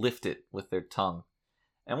and lift it with their tongue.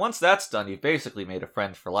 And once that's done, you've basically made a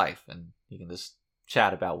friend for life, and you can just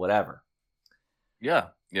chat about whatever. Yeah,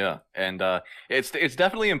 and it's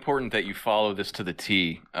definitely important that you follow this to the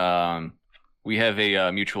T. We have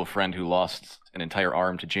a mutual friend who lost an entire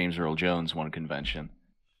arm to James Earl Jones one convention.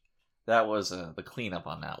 That was the cleanup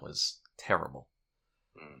on that was terrible.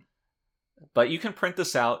 But you can print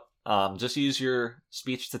this out. Just use your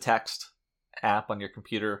speech to text app on your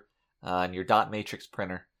computer and your dot matrix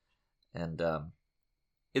printer, and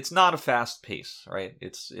it's not a fast pace, right?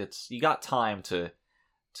 It's you got time to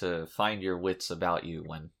find your wits about you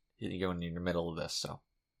when you're in the middle of this. So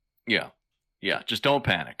yeah, just don't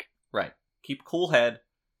panic. Right. Keep a cool head.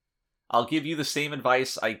 I'll give you the same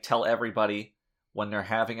advice I tell everybody when they're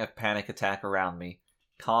having a panic attack around me.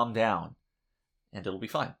 Calm down, and it'll be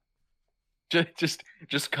fine.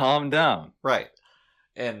 Just calm down. Right.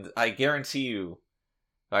 And I guarantee you,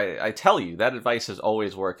 I tell you, that advice has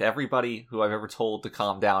always worked. Everybody who I've ever told to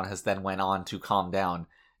calm down has then went on to calm down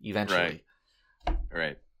eventually.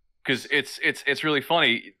 Right. Because it's really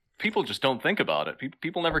funny. People just don't think about it.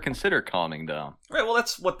 People never consider calming down. Right. Well,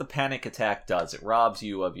 that's what the panic attack does. It robs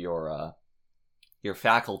you of your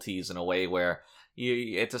faculties in a way where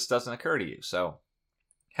it just doesn't occur to you. So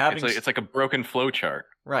it's like a broken flow chart.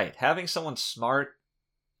 Right. Having someone smart,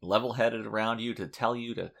 level-headed around you to tell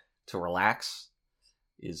you to relax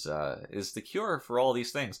is the cure for all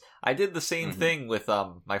these things. I did the same thing with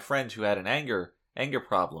my friend who had an anger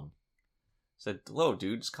problem. Said, "Whoa,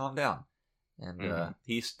 dude, just calm down." And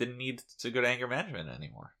he didn't need to go to anger management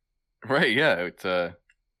anymore. Right, yeah.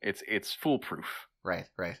 It's foolproof. Right.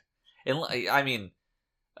 I mean,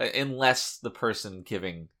 unless the person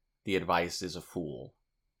giving the advice is a fool,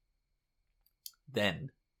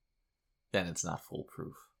 then it's not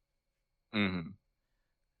foolproof.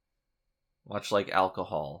 Much like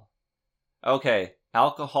alcohol. Okay,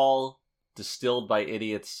 alcohol distilled by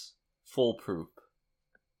idiots, foolproof.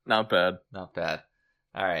 Not bad.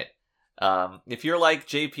 All right. If you're like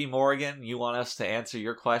JP Morgan, you want us to answer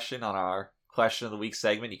your question on our Question of the Week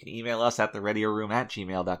segment, you can email us at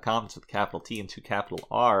thereadierroom@gmail.com. It's with a capital T and 2 capital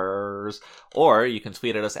R's. Or you can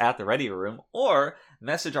tweet at us at the Readier Room, or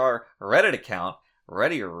message our Reddit account,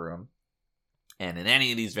 Readier Room. And in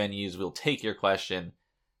any of these venues, we'll take your question,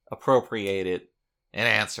 appropriate it, and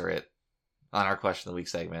answer it on our Question of the Week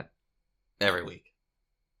segment every week.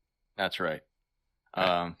 That's right.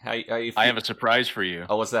 How are you I have a surprise for you.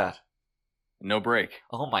 Oh, what's that? No break.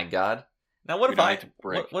 Oh my god. Now what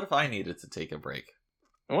if I needed to take a break?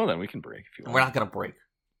 Well, then we can break if you want. We're not going to break.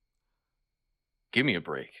 Give me a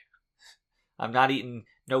break. I'm not eating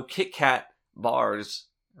no Kit Kat bars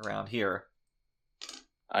around here.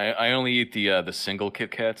 I only eat the single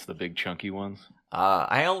Kit Kats, the big chunky ones.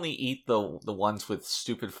 I only eat the ones with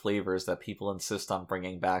stupid flavors that people insist on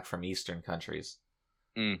bringing back from Eastern countries.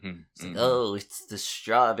 It's like, oh, it's the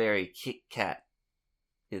strawberry Kit Kat.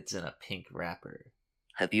 It's in a pink wrapper.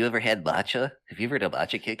 Have you ever had matcha? Have you ever had a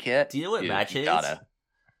matcha Kit Kat? Do you know what matcha you is? gotta.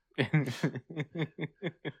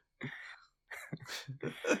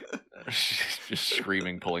 Just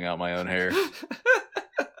screaming, pulling out my own hair.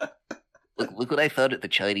 Look what I found at the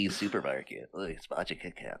Chinese supermarket. Look, it's matcha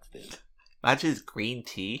Kit Kats, dude. Matcha is green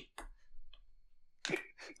tea.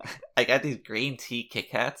 I got these green tea Kit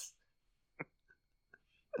Kats.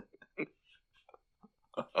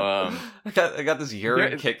 I got this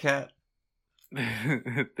urine Kit Kat.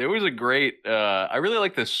 There was a great. I really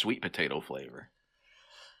like the sweet potato flavor.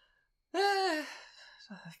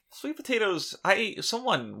 Sweet potatoes.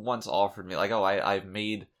 Someone once offered me like, oh, I've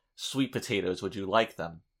made sweet potatoes. Would you like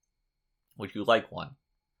them? Would you like one?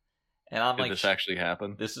 And I'm Did like, this actually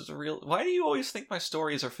happen? This is a real. Why do you always think my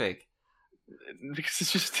stories are fake? Because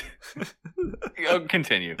it's just.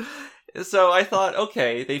 Continue. So I thought,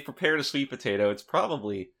 okay, they prepared a sweet potato. It's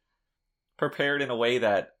probably prepared in a way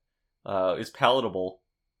that is palatable.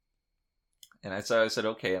 And I said,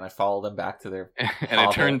 okay, and I followed them back to their and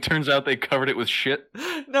it turns out they covered it with shit?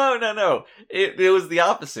 No. It was the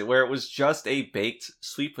opposite, where it was just a baked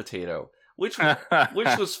sweet potato, which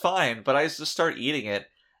was fine, but I just start eating it,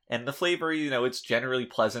 and the flavor, it's generally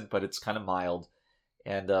pleasant, but it's kind of mild.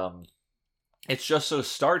 And it's just so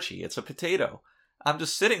starchy. It's a potato. I'm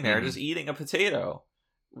just sitting there, just eating a potato.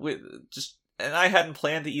 And I hadn't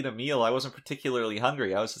planned to eat a meal. I wasn't particularly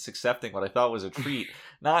hungry. I was just accepting what I thought was a treat,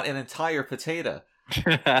 not an entire potato.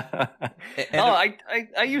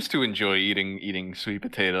 I used to enjoy eating sweet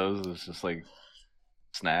potatoes. It's just like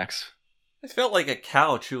snacks. I felt like a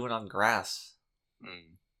cow chewing on grass.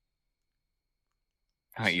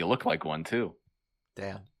 You look like one too.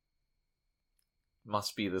 Damn.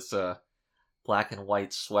 Must be this black and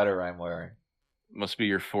white sweater I'm wearing. Must be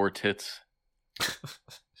your 4 tits.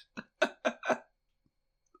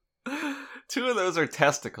 2 of those are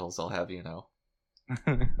testicles, I'll have you know.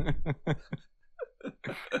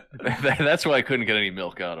 That's why I couldn't get any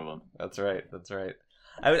milk out of them. That's right.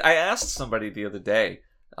 I asked somebody the other day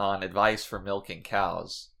on advice for milking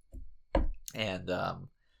cows, and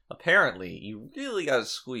apparently you really gotta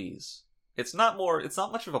squeeze. It's not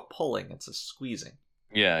much of a pulling, it's a squeezing.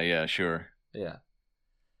 Yeah, sure. Yeah.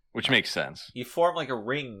 Which makes sense. You form like a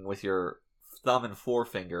ring with your thumb and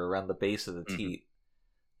forefinger around the base of the teat,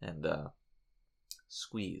 and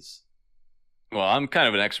squeeze. Well, I'm kind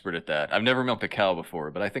of an expert at that. I've never milked a cow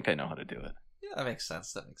before, but I think I know how to do it. Yeah, that makes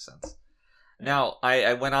sense. Now,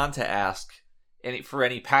 I went on to ask for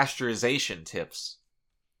any pasteurization tips,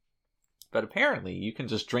 but apparently you can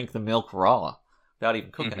just drink the milk raw without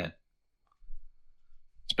even cooking it.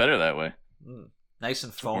 It's better that way. Nice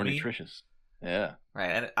and It's foamy. more nutritious. Yeah.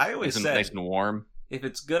 Right, and I always said, nice and warm. If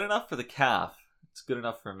it's good enough for the calf, it's good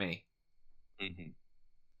enough for me.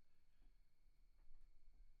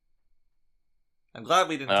 I'm glad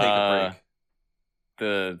we didn't take a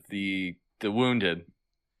break. The Wounded.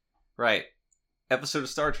 Right. Episode of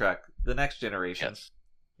Star Trek, The Next Generation.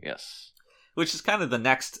 Yes. Which is kind of the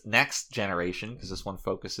next generation, because this one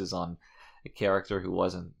focuses on a character who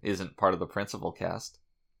isn't part of the principal cast.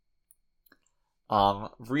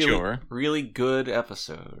 Really good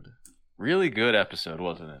episode. Really good episode,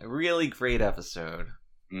 wasn't it? A really great episode.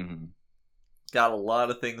 Got a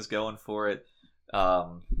lot of things going for it.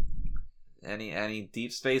 Any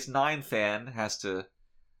Deep Space Nine fan has to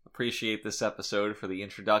appreciate this episode for the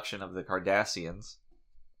introduction of the Cardassians.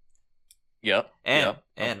 Yep. And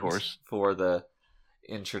of course, for the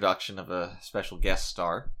introduction of a special guest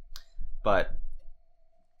star. But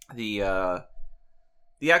the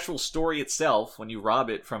actual story itself, when you rob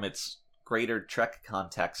it from its greater Trek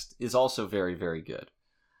context, is also very, very good.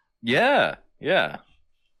 Yeah. This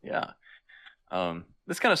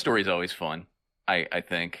kind of story is always fun, I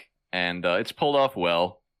think, and it's pulled off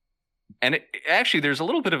well. And actually, there's a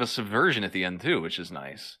little bit of a subversion at the end too, which is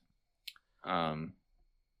nice.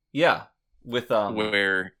 Yeah, with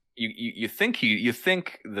where you think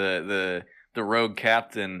the rogue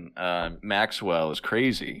captain Maxwell is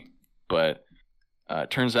crazy, but it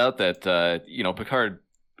turns out that Picard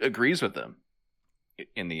agrees with them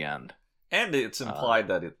in the end, and it's implied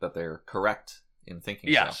that they're correct in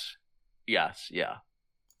thinking. Yes, yeah.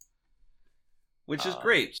 Which is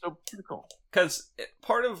great. So pretty cool. Because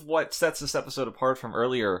part of what sets this episode apart from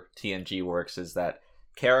earlier TNG works is that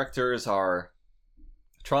characters are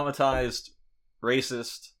traumatized,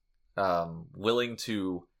 racist, willing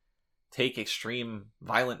to take extreme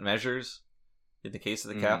violent measures in the case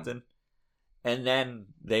of the captain, and then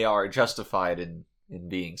they are justified in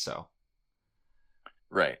being so.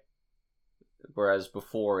 Right. Whereas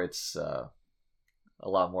before it's a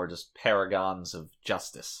lot more just paragons of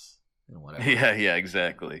justice and whatever. Yeah,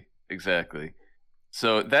 exactly.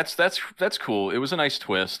 So that's cool. It was a nice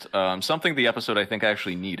twist. Something the episode I think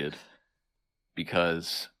actually needed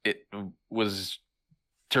because it was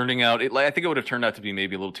turning out. I think it would have turned out to be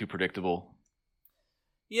maybe a little too predictable.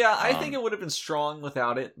 Yeah, I think it would have been strong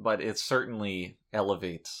without it, but it certainly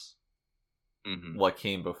elevates what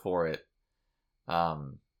came before it.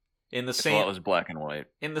 In the same, well, it was black and white.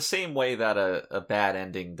 In the same way that a bad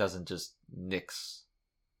ending doesn't just nix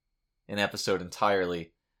an episode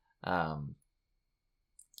entirely, I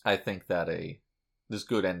think that this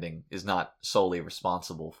good ending is not solely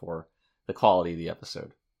responsible for the quality of the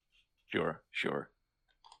episode. Sure.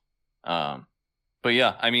 But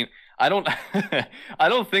yeah, I mean, I don't I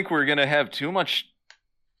don't think we're gonna have too much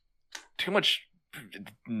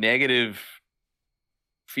negative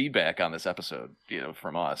feedback on this episode,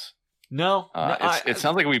 from us. No, it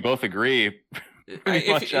sounds like we both agree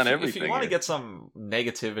pretty much on everything. If you want to get some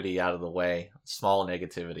negativity out of the way, small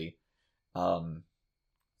negativity,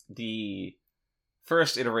 the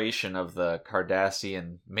first iteration of the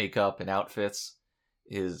Cardassian makeup and outfits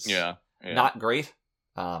is not great.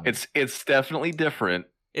 It's definitely different.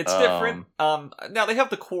 It's different. Now they have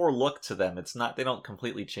the core look to them. It's not. They don't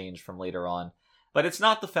completely change from later on, but it's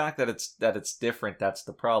not the fact that it's different that's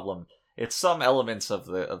the problem. It's some elements of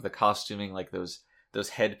the costuming, like those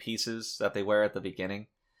headpieces that they wear at the beginning.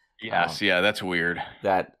 Yes, that's weird.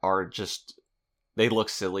 That are just, they look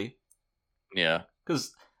silly. Yeah,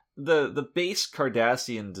 because the base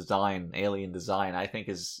Cardassian design, alien design, I think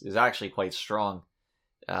is actually quite strong.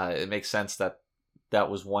 It makes sense that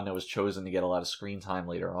was one that was chosen to get a lot of screen time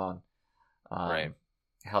later on. Right.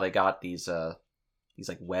 How they got these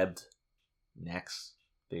like webbed necks,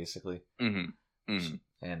 basically.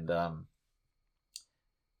 And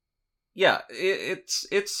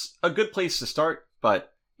it's a good place to start,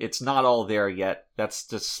 but it's not all there yet. That's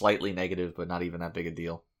just slightly negative, but not even that big a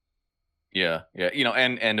deal. Yeah.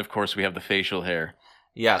 And of course we have the facial hair.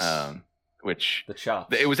 Yes. Which the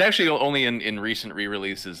chops. It was actually only in recent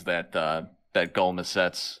re-releases that Gul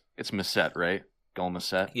Macet's, it's Macet, right? Gul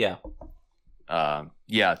Macet. Yeah.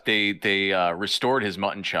 They restored his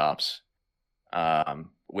mutton chops.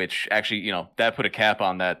 Which actually, that put a cap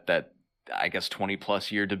on that I guess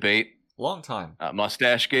 20+ year debate. Long time.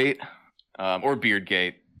 Mustache Gate, or Beard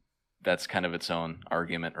Gate. That's kind of its own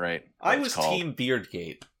argument, right? I was team Beard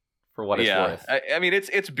Gate, for what it's worth. I mean,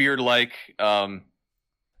 it's beard-like. I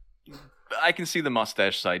can see the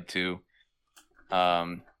mustache side too.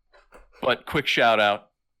 But quick shout out,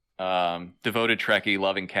 devoted Trekkie,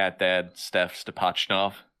 loving cat dad, Steph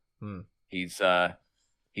Stepachnov. He's the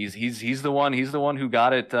one who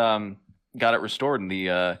got it restored in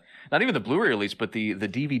the not even the Blu-ray release, but the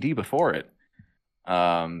DVD before it.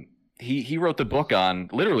 He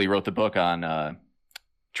literally wrote the book on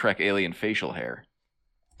Trek alien facial hair,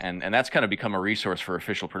 and that's kind of become a resource for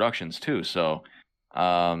official productions too. So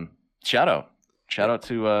shout out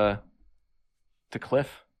to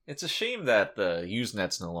Cliff. It's a shame that the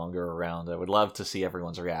Usenet's no longer around. I would love to see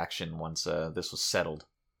everyone's reaction once this was settled.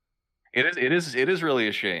 It is really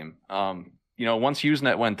a shame. Once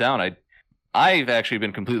Usenet went down, I've actually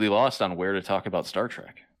been completely lost on where to talk about Star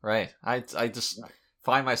Trek. Right. I just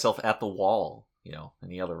find myself at the wall, in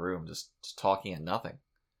the other room, just talking at nothing.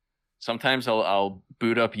 Sometimes I'll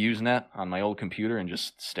boot up Usenet on my old computer and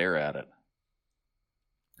just stare at it.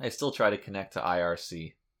 I still try to connect to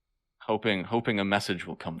IRC, hoping a message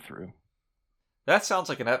will come through. That sounds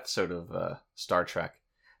like an episode of Star Trek.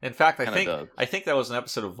 In fact, I think that was an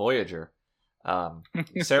episode of Voyager.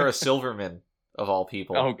 Sarah Silverman, of all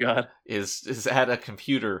people, oh god, is at a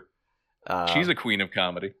computer. She's a queen of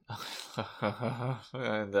comedy,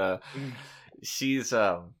 and she's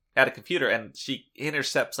at a computer, and she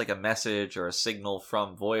intercepts like a message or a signal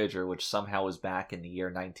from Voyager, which somehow is back in the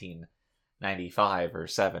year 1995 or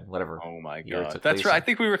 7, whatever. Oh my god, that's right. I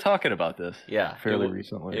think we were talking about this. Yeah, fairly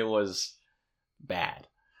recently. It was bad,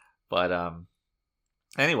 but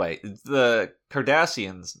anyway, the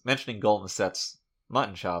Cardassians, mentioning Gul Macet's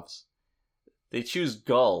mutton chops, they choose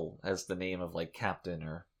Gull as the name of like captain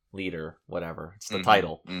or leader, whatever. It's the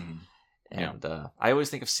title. And I always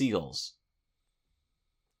think of seagulls.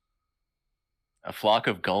 A flock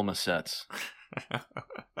of Gul Macets.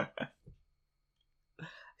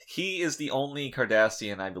 He is the only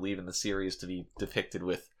Cardassian, I believe, in the series to be depicted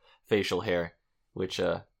with facial hair, which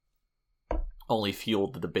only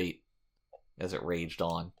fueled the debate as it raged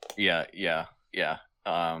on. Yeah.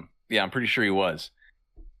 I'm pretty sure he was.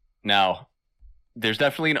 Now, there's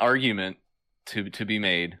definitely an argument to be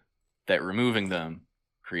made that removing them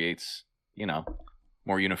creates,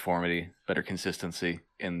 more uniformity, better consistency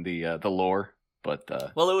in the lore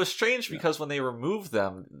But well, it was strange because when they removed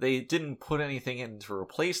them, they didn't put anything in to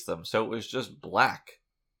replace them, so it was just black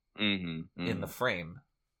in the frame.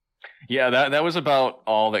 Yeah, that was about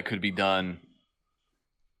all that could be done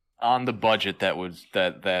on the budget that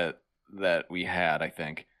we had. I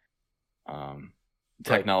think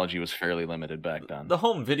technology was fairly limited back then. The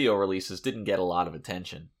home video releases didn't get a lot of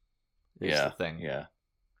attention. Yeah, the thing. Yeah.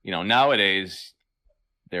 Nowadays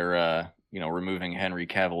they're removing Henry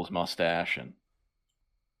Cavill's mustache and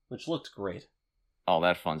which looked great. All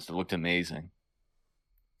that fun stuff. Looked amazing.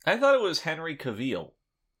 I thought it was Henry Cavill.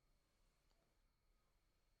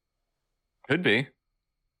 Could be.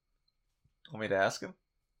 Want me to ask him?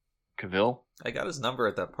 Cavill? I got his number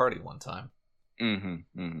at that party one time.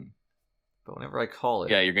 But whenever I call it,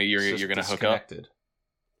 you're gonna hook up.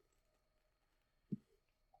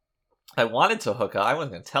 I wanted to hook up. I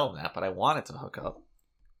wasn't gonna tell him that, but I wanted to hook up.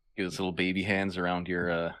 Get his little baby hands around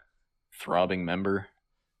your throbbing member.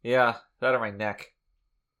 Yeah, that or my neck.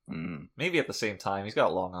 Maybe at the same time. He's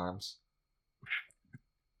got long arms.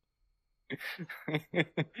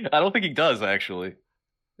 I don't think he does, actually.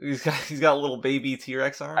 He's got little baby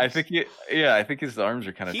T-Rex arms. I think his arms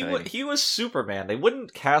are kind of tiny. He was Superman. They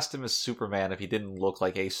wouldn't cast him as Superman if he didn't look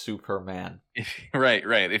like a Superman. Right.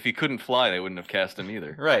 If he couldn't fly, they wouldn't have cast him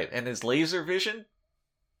either. Right, and his laser vision.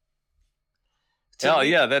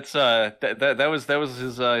 That's that was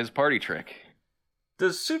his party trick.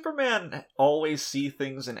 Does Superman always see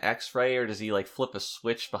things in X-ray, or does he like flip a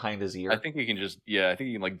switch behind his ear? I think he can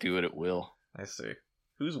like do it at will. I see.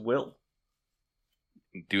 Who's Will?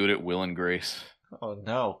 Do it at will and grace. Oh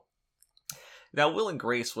no. Now, Will and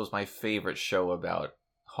Grace was my favorite show about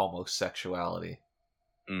homosexuality.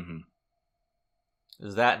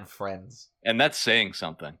 Is that and Friends? And that's saying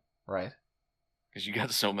something, right? Because you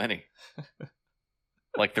got so many.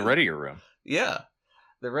 Like the Readier Room. Yeah,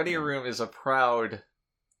 the Readier Room is a proud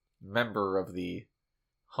member of the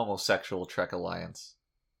Homosexual Trek Alliance.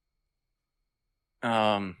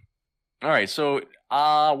 All right, so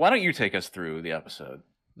why don't you take us through the episode?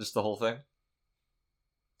 Just the whole thing?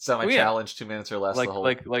 Is that my challenge? 2 minutes or less. Like the whole...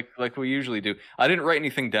 like we usually do. I didn't write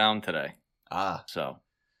anything down today. So.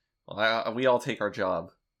 Well, we all take our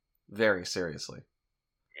job very seriously.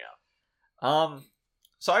 Yeah.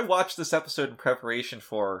 So I watched this episode in preparation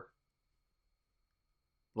for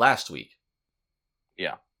last week.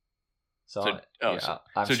 Yeah. So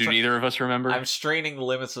do neither of us remember? I'm straining the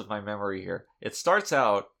limits of my memory here. It starts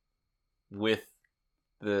out with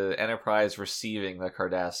the Enterprise receiving the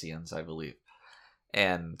Cardassians, I believe.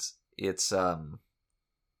 And it's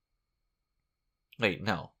wait,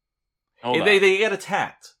 no. They get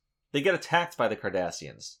attacked. They get attacked by the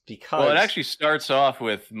Cardassians because... Well, it actually starts off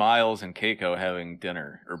with Miles and Keiko having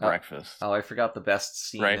dinner or breakfast. Oh, I forgot the best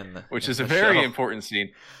scene in the which is a very important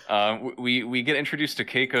scene. We get introduced to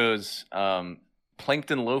Keiko's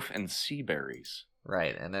plankton loaf and sea berries.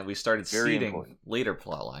 Right, and then we started seeding later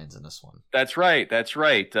plot lines in this one. That's right.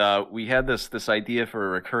 We had this idea for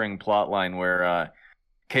a recurring plot line where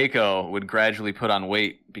Keiko would gradually put on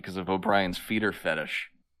weight because of O'Brien's feeder fetish.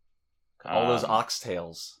 All those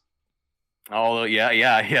oxtails. All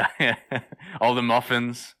the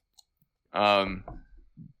muffins.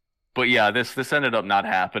 But yeah, this ended up not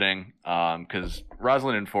happening because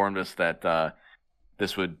Rosalind informed us that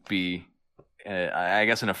this would be, I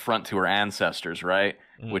guess, an affront to her ancestors, right?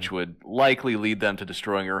 Which would likely lead them to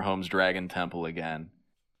destroying her home's dragon temple again.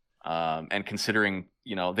 And considering,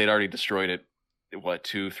 they'd already destroyed it,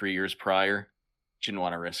 2-3 years prior, she didn't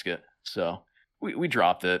want to risk it. So we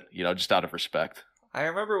dropped it, just out of respect. I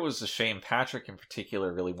remember it was a shame. Patrick in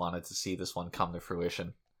particular really wanted to see this one come to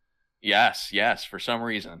fruition. Yes, for some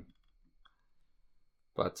reason.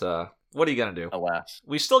 But what are you gonna do? Alas,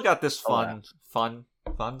 we still got this fun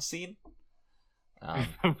scene.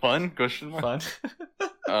 Fun? Question mark?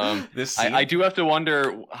 Fun. This scene? I do have to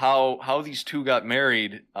wonder how these two got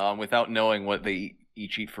married without knowing what they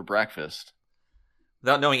each eat for breakfast.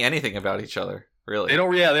 Without knowing anything about each other, really. They don't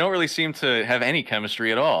really seem to have any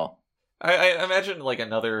chemistry at all. I imagine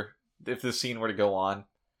if this scene were to go on,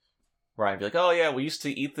 Ryan would be like, "Oh yeah, we used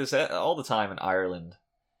to eat this all the time in Ireland."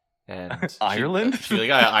 And Ireland? She'd be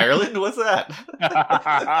like, "Ireland? What's that?"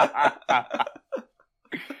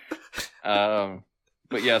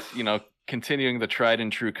 But yes, continuing the tried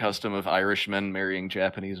and true custom of Irish men marrying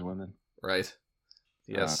Japanese women. Right.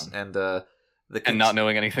 Yes, and not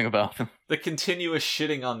knowing anything about them. The continuous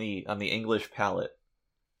shitting on the English palate,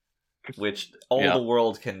 which all the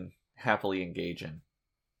world can happily engage in.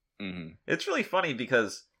 Mm-hmm. It's really funny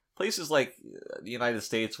because places like the United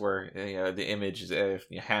States, where the image is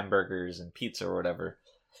hamburgers and pizza or whatever,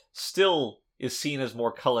 still is seen as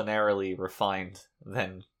more culinarily refined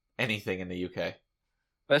than anything in the UK.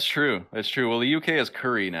 That's true. That's true. Well, the UK has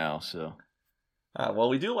curry now, so Well,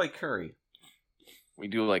 we do like curry. we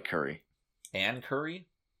do like curry. Anne Curry?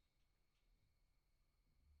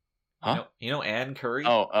 Huh? You know Anne Curry?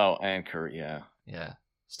 Oh, and curry. Yeah, Yeah.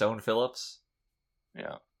 Stone Phillips?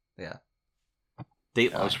 yeah.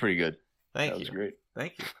 Dateline. That was pretty good. Thank That you. was great.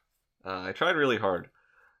 Thank you. I tried really hard.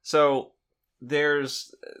 So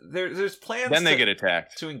there's plans Then they get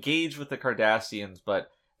attacked. to engage with the Cardassians, but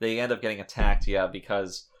they end up getting attacked,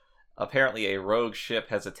 because apparently a rogue ship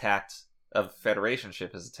has attacked, a Federation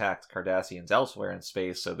ship has attacked Cardassians elsewhere in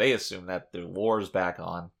space, so they assume that the war's back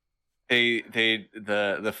on.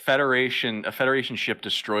 The Federation ship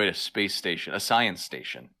destroyed a space station, a science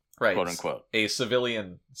station, Right. quote unquote. A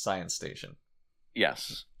civilian science station.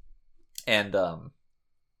 Yes. And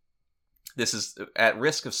this is at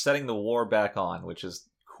risk of setting the war back on, which is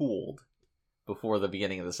cooled before the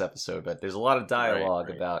beginning of this episode. But there's a lot of dialogue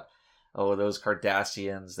Right. about, those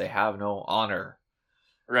Cardassians, they have no honor.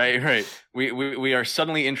 Right. We are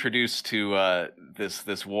suddenly introduced to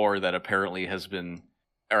this war that apparently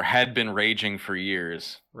had been raging for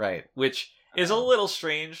years. Right. Which is a little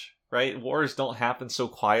strange, right? Wars don't happen so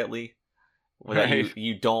quietly that Right.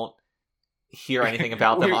 you don't hear anything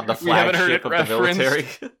about them on the we haven't heard flagship it of the military.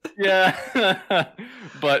 Yeah.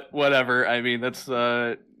 But whatever. I mean, that's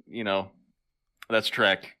that's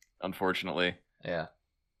Trek, unfortunately. Yeah.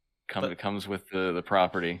 It comes with the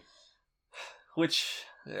property. Which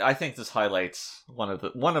I think this highlights one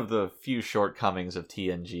of the few shortcomings of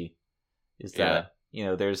TNG is that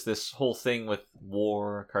there's this whole thing with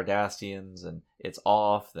war, Cardassians, and it's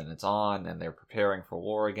off, then it's on, and they're preparing for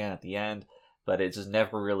war again at the end, but it just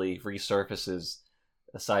never really resurfaces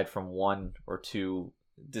aside from one or two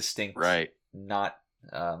distinct, not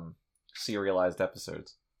serialized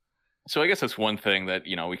episodes. So I guess that's one thing that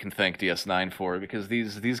we can thank DS9 for, because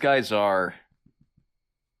these guys are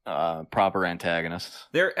proper antagonists.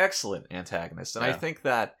 They're excellent antagonists, and I Yeah. think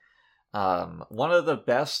that one of the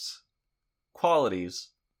best qualities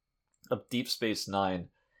of Deep Space Nine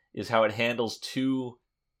is how it handles three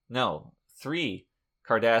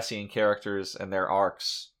Cardassian characters and their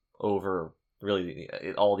arcs over really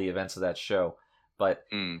all the events of that show. But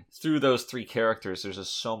through those three characters, there's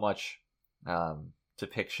just so much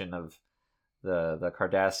depiction of the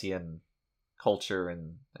Cardassian culture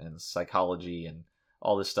and psychology and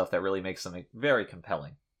all this stuff that really makes them very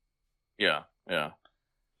compelling. Yeah.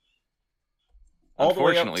 All the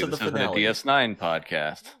way up Unfortunately, to the this isn't a finale. DS9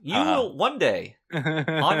 podcast. You will one day,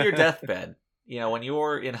 on your deathbed, when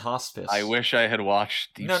you're in hospice. I wish I had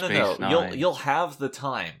watched Deep Space Nine. You'll have the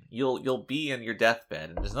time. You'll be in your deathbed,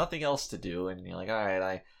 and there's nothing else to do, and you're like, all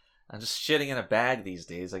right, I'm just shitting in a bag these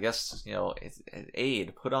days. I guess it's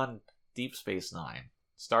Aid. Put on Deep Space Nine.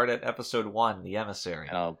 Start at episode 1, The Emissary.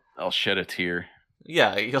 And I'll shed a tear.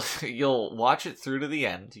 Yeah, you'll watch it through to the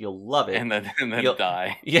end. You'll love it, and then you'll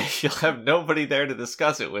die. Yeah, you'll have nobody there to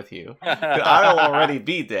discuss it with you. I'll already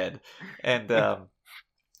be dead, and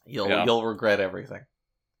you'll regret everything.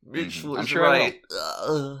 Mitch was sure right.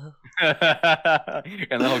 And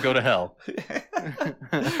then I'll go to hell.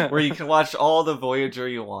 Where you can watch all the Voyager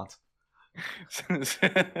you want.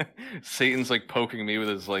 Satan's like poking me with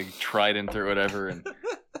his like trident or whatever, and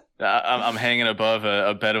I'm hanging above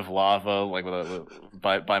a bed of lava, like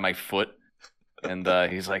by my foot, and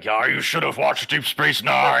he's like, "Oh, you should have watched Deep Space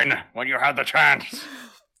Nine when you had the chance."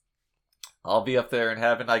 I'll be up there in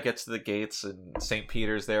heaven. I get to the gates, and St.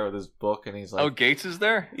 Peter's there with his book, and he's like, "Oh, Gates is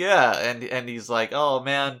there?" Yeah, and he's like, "Oh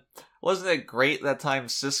man, wasn't it great that time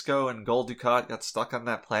Cisco and Gul Dukat got stuck on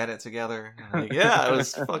that planet together?" And I'm like, yeah, it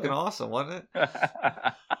was fucking awesome, wasn't it?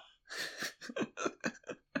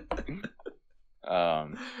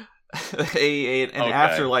 An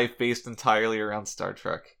afterlife based entirely around Star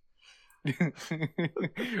Trek.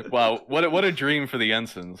 Wow, what a dream for the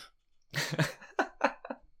ensigns.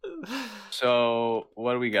 So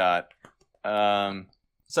what do we got?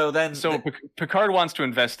 So Picard wants to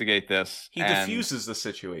investigate this. He diffuses the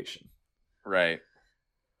situation. Right.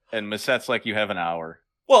 And Massette's like, you have an hour.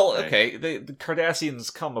 Well, right? Okay, the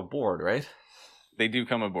Cardassians come aboard, right? They do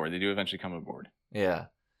come aboard. They do eventually come aboard. Yeah.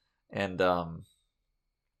 And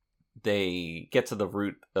they get to the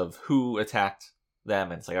root of who attacked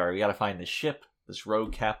them, and it's like, all right, we gotta find this ship, this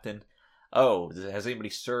rogue captain. Oh, has anybody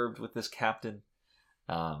served with this captain?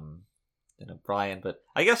 Brian, but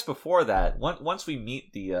I guess before that, once we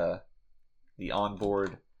meet the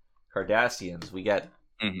onboard Cardassians, we get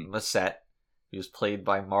Massette, who's played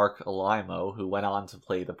by Mark Alimo, who went on to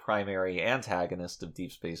play the primary antagonist of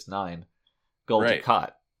Deep Space Nine, Gul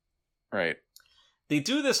Dukat. Right. They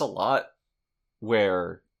do this a lot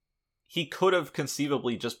where he could have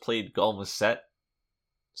conceivably just played Gul Macet.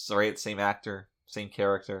 Right, same actor, same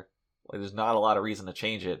character. There's not a lot of reason to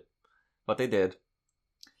change it, but they did.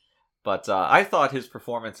 But I thought his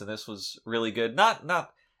performance in this was really good.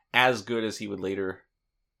 Not as good as he would later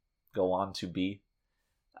go on to be.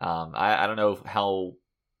 I don't know how,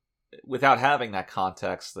 without having that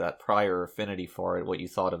context, that prior affinity for it, what you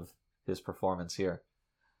thought of his performance here.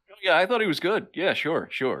 Yeah, I thought he was good. Yeah, sure.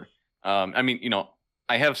 I mean,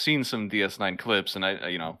 I have seen some DS9 clips, and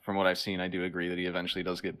I from what I've seen, I do agree that he eventually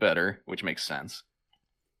does get better, which makes sense.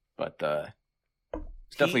 But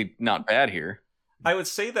it's definitely not bad here. I would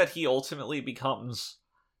say that he ultimately becomes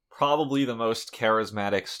probably the most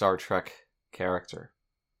charismatic Star Trek character.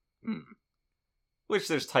 Which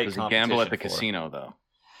there's tight competition. Does he gamble at the for. casino, though?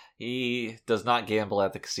 He does not gamble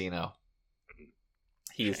at the casino.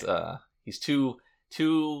 He's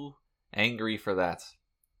too angry for that.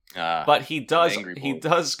 But he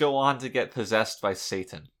does go on to get possessed by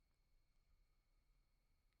Satan.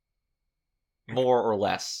 More or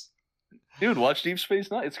less. Dude, watch Deep Space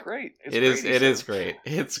Nine. It's great. It is great.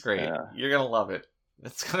 It's great. Yeah. You're gonna love it.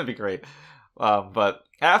 It's gonna be great. But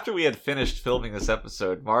after we had finished filming this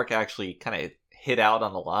episode, Mark actually kind of hid out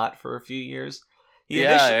on the lot for a few years. He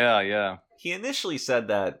initially said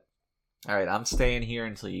that, all right, I'm staying here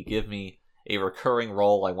until you give me a recurring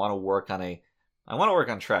role. I want to work on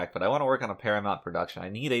Trek, but I want to work on a Paramount production. I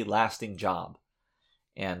need a lasting job.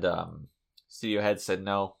 And studio head said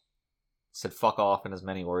no. Said fuck off in as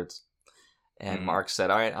many words. And Mark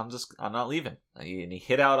said, all right, I'm not leaving. And he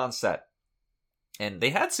hid out on set. And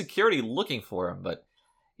they had security looking for him, but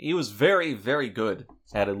he was very, very good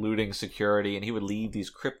at eluding security, and he would leave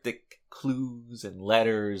these cryptic clues and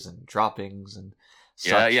letters and droppings and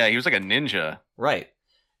such. Yeah, he was like a ninja. Right.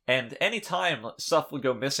 And anytime stuff would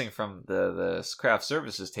go missing from the craft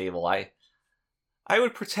services table, I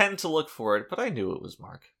would pretend to look for it, but I knew it was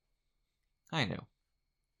Mark. I knew.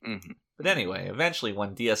 Mm-hmm. But anyway, eventually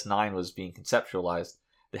when DS9 was being conceptualized,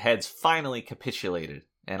 the heads finally capitulated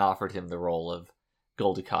and offered him the role of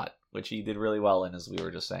Gul Dukat, which he did really well in, as we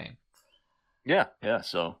were just saying. Yeah,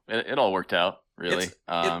 so it all worked out, really.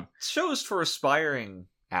 It shows for aspiring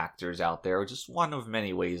actors out there, just one of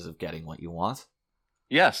many ways of getting what you want.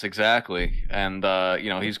 Yes, exactly. And,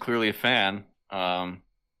 he's clearly a fan. I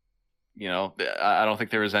don't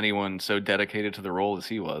think there was anyone so dedicated to the role as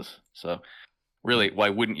he was. So, really, why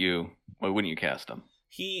wouldn't you cast him?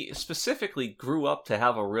 He specifically grew up to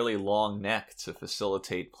have a really long neck to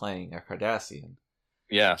facilitate playing a Cardassian.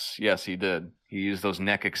 Yes, he did. He used those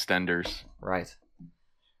neck extenders. Right.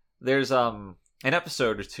 There's an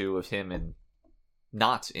episode or two of him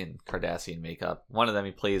not in Cardassian makeup. One of them,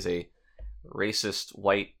 he plays a racist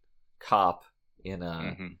white cop in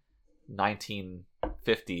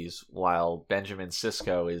 1950s, while Benjamin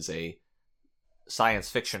Sisko is a science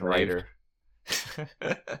fiction writer.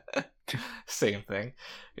 Same thing.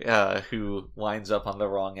 Who winds up on the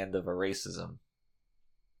wrong end of a racism.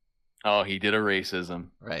 Oh, he did a racism.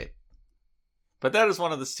 Right. But that is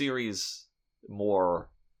one of the series' more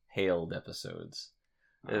hailed episodes.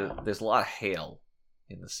 There's a lot of hail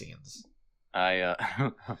in the scenes.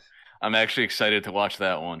 I'm actually excited to watch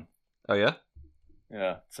that one. Oh yeah?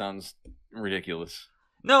 Yeah, it sounds ridiculous.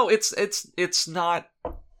 No, it's not.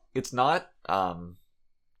 It's not.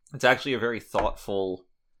 It's actually a very thoughtful,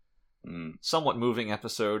 somewhat moving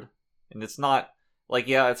episode, and it's not like,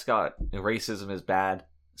 yeah, it's got racism is bad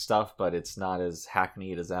stuff, but it's not as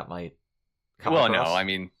hackneyed as that might come across. No, I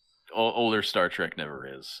mean, older Star Trek never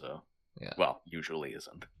is, so yeah. Well, usually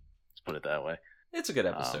isn't. Let's put it that way. It's a good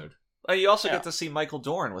episode. You also get to see Michael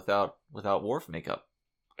Dorn without Worf makeup.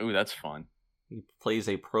 Ooh, that's fun. He plays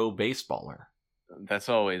a pro baseballer. That's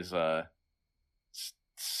always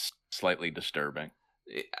slightly disturbing.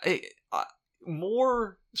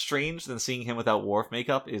 More strange than seeing him without Worf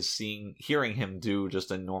makeup is hearing him do just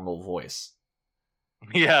a normal voice.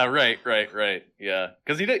 Yeah, right. Yeah,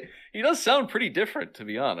 because he does sound pretty different, to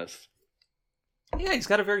be honest. Yeah, he's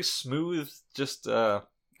got a very smooth, just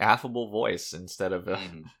affable voice instead of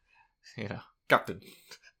Captain. Yeah,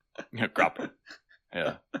 Captain.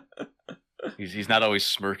 Yeah. He's not always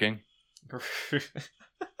smirking.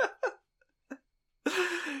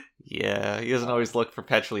 Yeah, he doesn't always look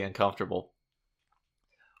perpetually uncomfortable.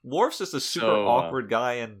 Worf's just a super awkward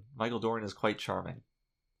guy, and Michael Dorn is quite charming.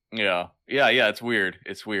 Yeah, it's weird.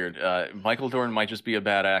 Michael Dorn might just be a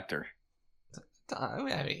bad actor. I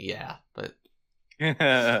mean, yeah, but...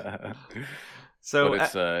 So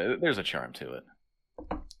but there's a charm to it.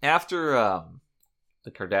 After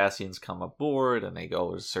the Cardassians come aboard, and they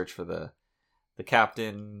go search for the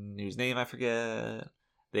captain, whose name I forget,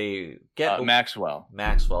 They get Maxwell.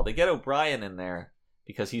 They get O'Brien in there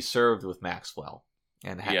because he served with Maxwell,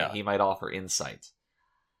 and he might offer insight.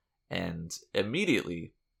 And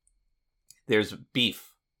immediately, there's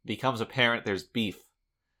beef. It becomes apparent there's beef.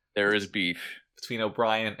 There is beef between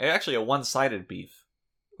O'Brien. Actually, a one-sided beef.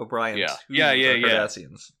 O'Brien to the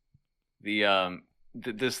Cardassians.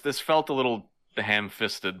 This felt a little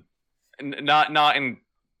ham-fisted, not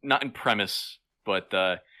in premise, but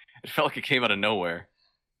it felt like it came out of nowhere.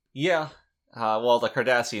 Yeah. Well, the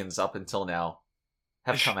Cardassians up until now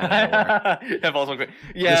have come out of nowhere. Have also,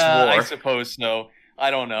 yeah, I suppose so. I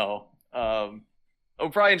don't know.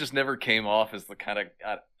 O'Brien just never came off as the kind of.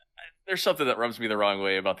 There's something that rubs me the wrong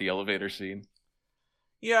way about the elevator scene.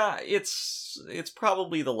 Yeah, it's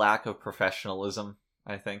probably the lack of professionalism,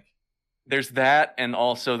 I think. There's that, and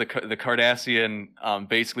also the Cardassian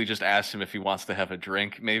basically just asks him if he wants to have a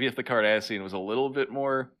drink. Maybe if the Cardassian was a little bit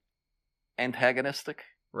more antagonistic,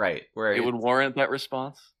 right, where it would warrant that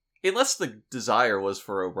response. Unless the desire was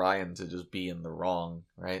for O'Brien to just be in the wrong,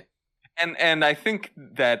 right? And I think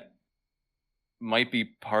that might be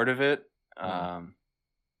part of it,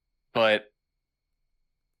 but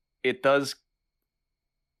it doesn't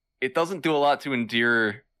do a lot to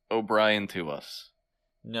endear O'Brien to us.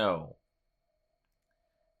 No.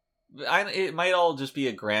 It might all just be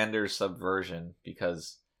a grander subversion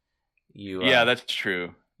because you. Yeah, that's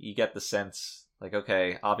true. You get the sense, like,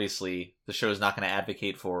 okay, obviously the show's not going to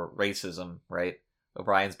advocate for racism, right?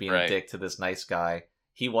 O'Brien's being a dick to this nice guy.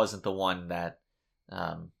 He wasn't the one that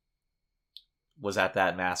was at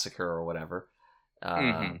that massacre or whatever.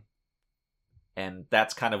 And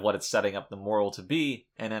that's kind of what it's setting up the moral to be.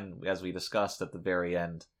 And then, as we discussed at the very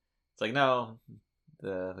end, it's like, no,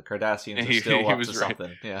 the Cardassians are still up to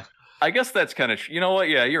something. Yeah. I guess that's kind of... You know what?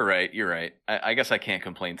 Yeah, you're right. I guess I can't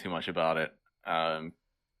complain too much about it.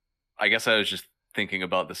 I guess I was just thinking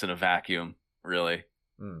about this in a vacuum, really.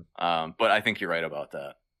 But I think you're right about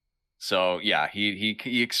that. So, yeah,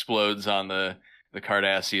 he explodes on the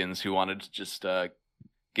Cardassians who wanted to just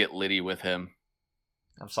get litty with him.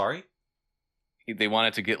 I'm sorry? They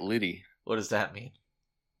wanted to get litty. What does that mean?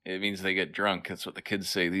 It means they get drunk. That's what the kids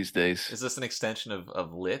say these days. Is this an extension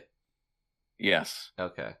of lit? Yes.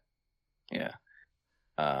 Okay. Yeah.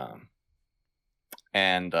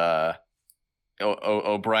 And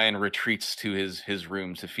O'Brien retreats to his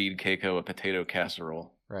room to feed Keiko a potato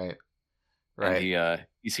casserole. Right. And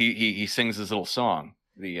he sings his little song.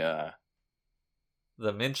 The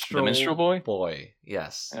Minstrel Boy.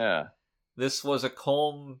 Yes. Yeah. This was a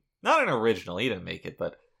Colm, not an original. He didn't make it,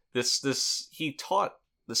 but he taught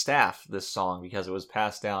the staff this song because it was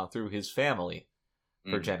passed down through his family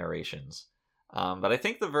for generations. But I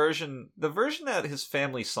think the version that his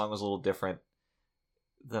family sung was a little different.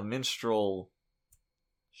 The Minstrel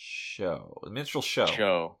Show.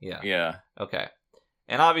 Yeah. Yeah. Okay.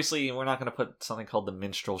 And obviously, we're not going to put something called The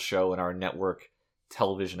Minstrel Show in our network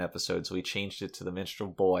television episode, so we changed it to The Minstrel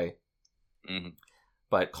Boy.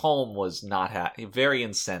 But Colm was not very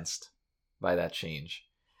incensed by that change.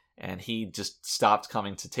 And he just stopped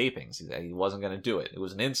coming to tapings. He wasn't going to do it. It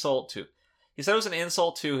was an insult to... He said it was an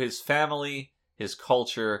insult to his family, his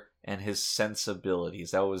culture, and his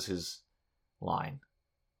sensibilities. That was his line.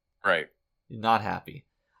 Right. Not happy.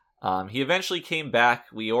 He eventually came back.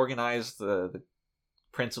 We organized the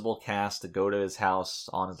principal cast to go to his house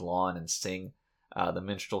on his lawn and sing the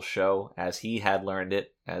Minstrel Show as he had learned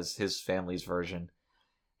it, as his family's version.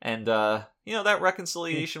 And, that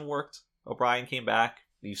reconciliation worked. O'Brien came back.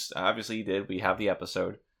 Obviously he did. We have the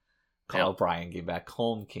episode. O'Brien came back.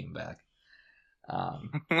 Colm came back.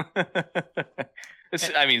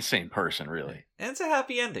 Same person, really. And it's a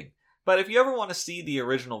happy ending. But if you ever want to see the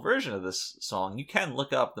original version of this song, you can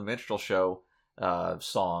look up the Minstrel Show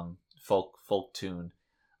song, folk tune,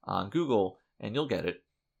 on Google, and you'll get it.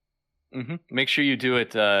 Make sure you do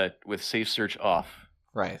it with Safe Search off.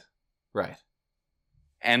 Right.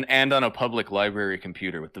 And on a public library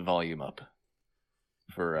computer with the volume up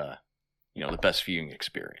for the best viewing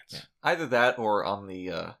experience. Yeah. Either that or on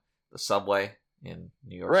the subway in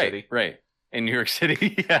New York City. Right. In New York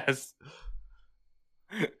City, yes.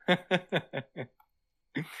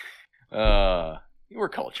 We're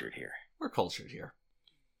cultured here.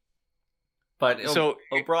 But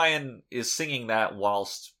O'Brien is singing that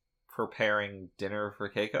whilst preparing dinner for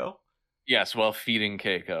Keiko? Yes, while feeding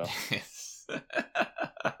Keiko.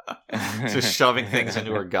 Just shoving things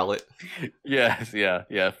into her gullet. Yes,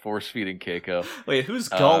 yeah. Force feeding Keiko. Wait, who's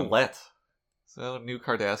gullet? So new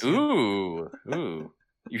Cardassian. Ooh.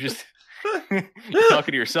 You're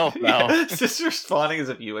talking to yourself now. Yeah, just responding as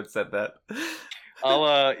if you had said that.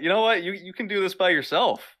 You know what? You can do this by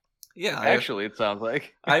yourself. Yeah, Actually, it sounds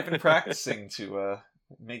like. I've been practicing to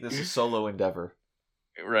make this a solo endeavor.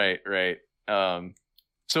 Right.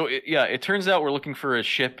 So it turns out we're looking for a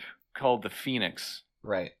ship called the Phoenix,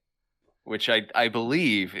 Right. which I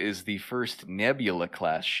believe is the first Nebula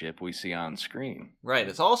class ship we see on screen. Right.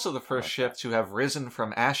 It's also the first ship to have risen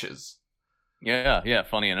from ashes. Yeah.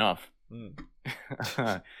 Funny enough. Mm.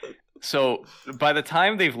 So by the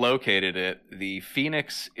time they've located it, the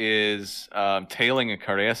Phoenix is tailing a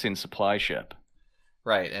Cardassian supply ship.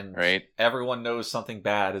 Right. And everyone knows something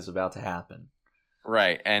bad is about to happen.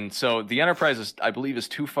 Right. And so the Enterprise, I believe, is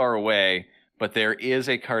too far away, but there is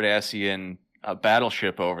a Cardassian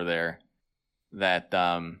battleship over there that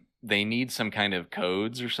they need some kind of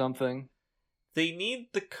codes or something. They need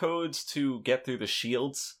the codes to get through the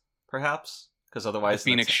shields, perhaps, because otherwise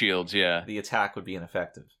the Phoenix shields, yeah. The attack would be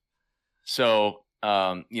ineffective. So,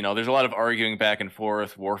 there's a lot of arguing back and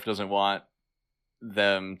forth. Worf doesn't want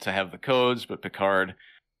them to have the codes, but Picard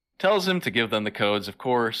tells him to give them the codes, of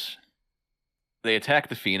course. They attack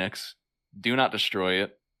the Phoenix, do not destroy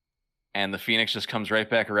it, and the Phoenix just comes right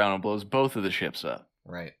back around and blows both of the ships up.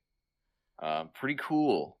 Right. Pretty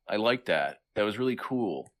cool. I like that. That was really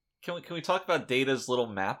cool. Can we talk about Data's little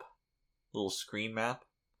map? Little screen map?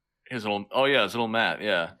 His little map,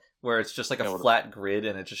 yeah. Where it's just like a flat grid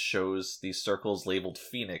and it just shows these circles labeled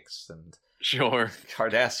Phoenix and sure.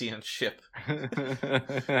 Cardassian ship.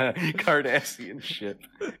 Cardassian ship.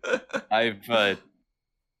 I've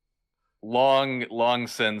long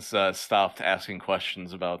since stopped asking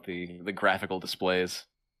questions about the graphical displays,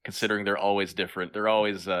 considering they're always different. They're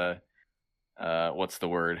always what's the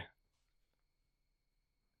word?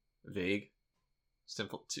 Vague,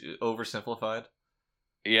 oversimplified.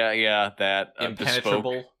 Yeah, that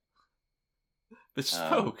impenetrable.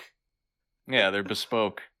 Bespoke. Yeah, they're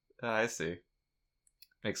bespoke. I see.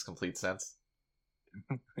 Makes complete sense.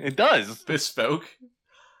 It does. Bespoke.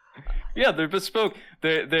 Yeah, they're bespoke.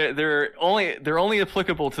 They're only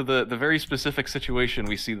applicable to the very specific situation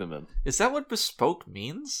we see them in. Is that what bespoke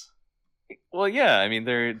means? Well, yeah. I mean,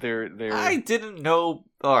 they're. I didn't know.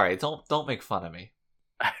 All right, don't make fun of me.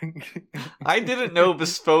 I didn't know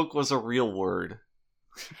bespoke was a real word.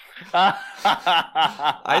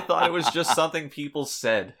 I thought it was just something people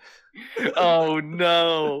said. Oh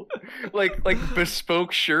no! Like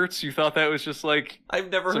bespoke shirts. You thought that was just like I've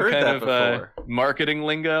never heard that before. Marketing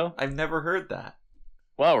lingo. I've never heard that.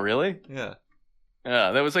 Wow, really? Yeah.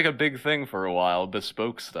 Yeah, that was like a big thing for a while.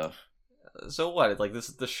 Bespoke stuff. So what? Like this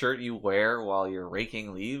is the shirt you wear while you're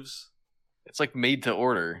raking leaves? It's like made to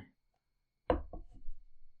order.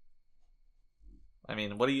 I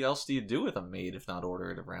mean, what else do you do with a maid if not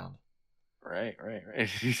order it around? Right. I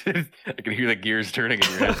can hear the gears turning in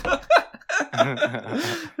your head.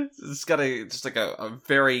 It's got a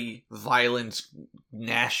very violent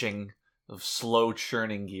gnashing of slow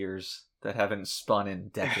churning gears that haven't spun in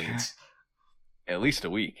decades. At least a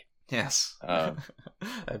week. Yes.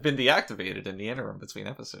 I've been deactivated in the interim between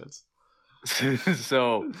episodes.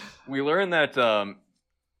 So we learn that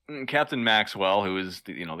Captain Maxwell, who is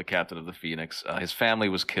the captain of the Phoenix, his family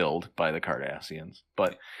was killed by the Cardassians,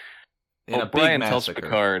 but O'Brien tells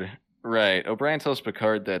Picard, right? O'Brien tells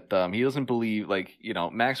Picard that he doesn't believe,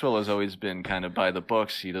 Maxwell has always been kind of by the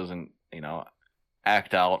books. He doesn't,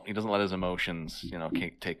 act out. He doesn't let his emotions,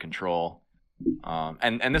 take control.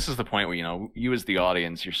 And this is the point where you as the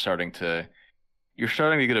audience, you're starting to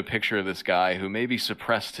get a picture of this guy who maybe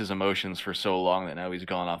suppressed his emotions for so long that now he's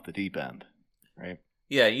gone off the deep end, right?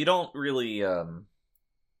 Yeah, you don't really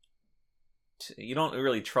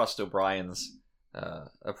trust O'Brien's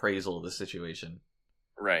appraisal of the situation.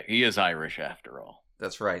 Right, he is Irish after all.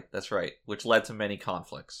 That's right, which led to many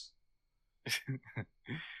conflicts.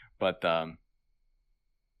 But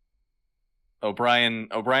O'Brien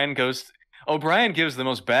gives the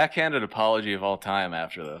most backhanded apology of all time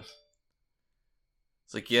after this.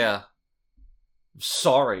 It's like, yeah, I'm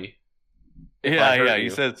sorry. Yeah, he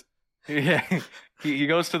says, yeah, he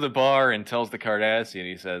goes to the bar and tells the Cardassian,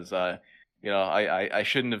 he says, I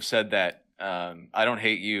shouldn't have said that. I don't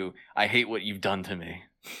hate you. I hate what you've done to me.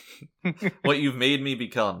 What you've made me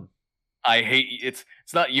become. I hate it's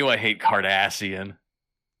not you I hate, Cardassian.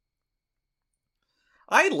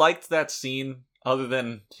 I liked that scene, other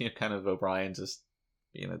than kind of O'Brien just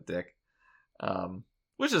being a dick,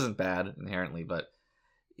 which isn't bad inherently, but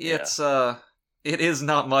it is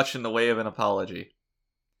not much in the way of an apology.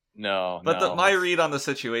 No, but my read on the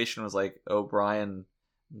situation was like O'Brien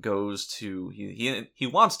goes to he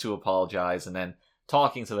wants to apologize, and then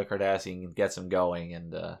talking to the Cardassian gets him going,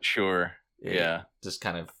 and sure, yeah, just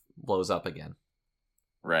kind of blows up again.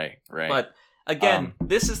 Right. But again,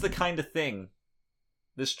 this is the kind of thing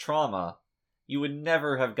this trauma, you would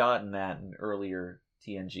never have gotten that in earlier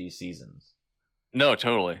TNG seasons. No,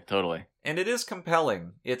 totally. And it is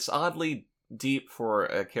compelling. It's oddly deep for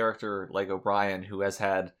a character like O'Brien, who has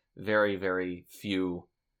had very, very few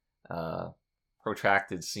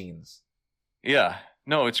protracted scenes. Yeah.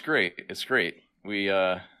 No, it's great. It's great. We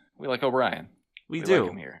like O'Brien. We do.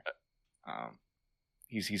 like him here.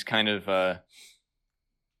 He's kind of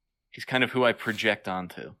who I project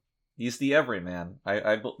onto. He's the everyman.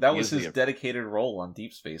 That was his dedicated role on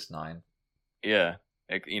Deep Space Nine. Yeah,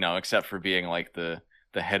 except for being like the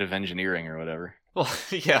head of engineering or whatever. Well,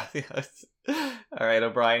 yeah. All right,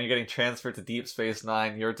 O'Brien, you're getting transferred to Deep Space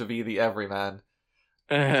Nine. You're to be the everyman.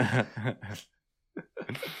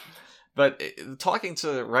 But talking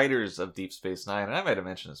to writers of Deep Space Nine, and I might have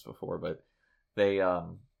mentioned this before, but they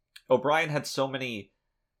O'Brien had so many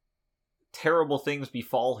terrible things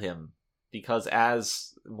befall him because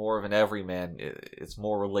as more of an everyman, it's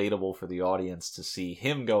more relatable for the audience to see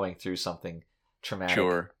him going through something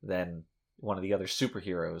traumatic than one of the other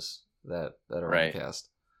superheroes that are on the cast.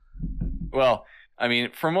 Well, I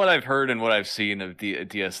mean, from what I've heard and what I've seen of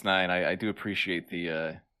DS9, I do appreciate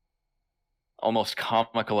the almost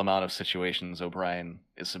comical amount of situations O'Brien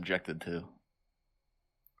is subjected to.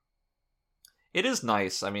 It is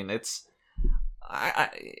nice. I mean,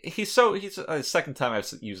 he's the second time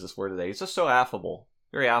I've used this word today. He's just so affable.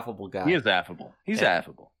 Very affable guy. He is affable. He's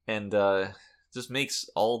affable. And just makes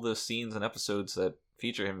all the scenes and episodes that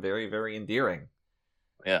feature him very, very endearing.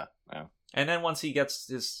 Yeah. And then once he gets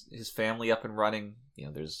his family up and running,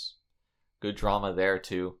 there's good drama there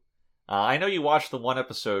too. I know you watched the one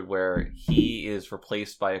episode where he is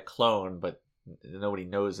replaced by a clone, but nobody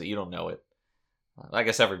knows it. You don't know it. I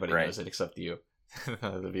guess everybody knows it except you,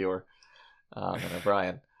 the viewer, and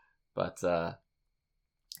O'Brien. But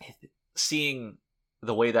seeing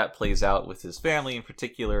the way that plays out with his family in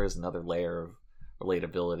particular is another layer of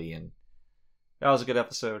relatability, and that was a good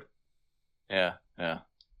episode. Yeah.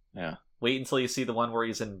 Wait until you see the one where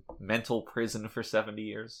he's in mental prison for 70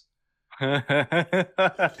 years.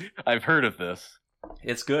 I've heard of this.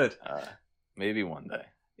 It's good. Maybe one day.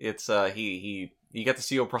 It's you get to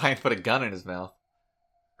see O'Brien put a gun in his mouth.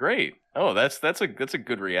 Great. Oh, that's a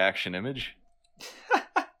good reaction image.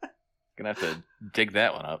 Gonna have to dig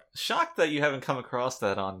that one up. Shocked that you haven't come across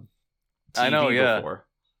that on TV I know, yeah. before.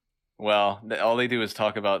 Well, all they do is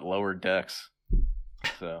talk about lower decks.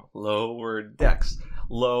 So Lower decks.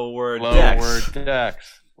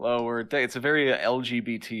 It's a very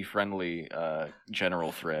LGBT friendly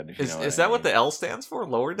general thread. Is that what the L stands for?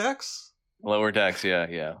 Lower decks? Lower decks,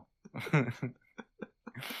 yeah.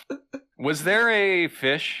 Was there a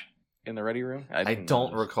fish in the Ready Room? I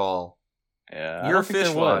don't recall. Yeah, you're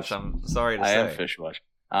Fish Watch. I'm sorry to say. I am Fish Watch.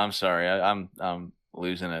 I'm sorry. I'm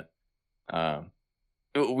losing it.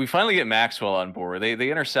 We finally get Maxwell on board.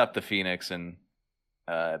 They intercept the Phoenix, and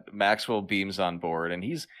Maxwell beams on board, and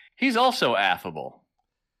he's also affable,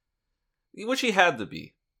 which he had to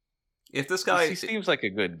be. If this guy, he seems like a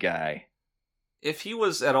good guy. If he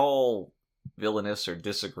was at all villainous or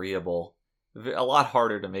disagreeable, a lot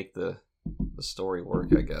harder to make the story work,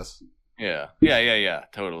 I guess. Yeah,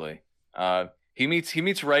 totally. He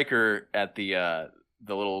meets Riker at the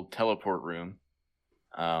little teleport room,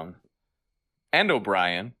 and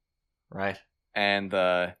O'Brien, right? And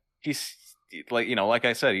he's like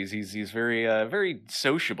I said, he's very very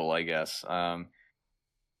sociable, I guess.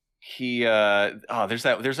 There's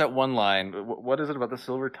that one line. What is it about the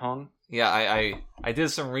silver tongue? Yeah, I did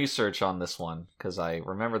some research on this one because I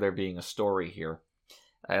remember there being a story here,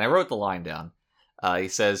 and I wrote the line down. He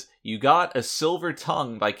says, "You got a silver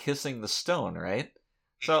tongue by kissing the stone," right?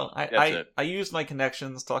 So I used my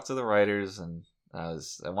connections, talked to the writers, and I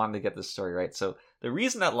wanted to get this story right. So the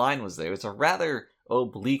reason that line was there, it's a rather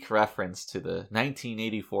oblique reference to the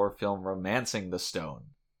 1984 film Romancing the Stone.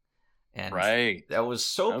 And that was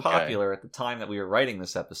so popular at the time that we were writing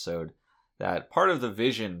this episode that part of the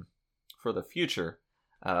vision for the future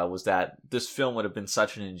was that this film would have been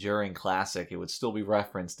such an enduring classic, it would still be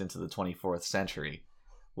referenced into the 24th century,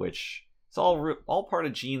 which is all part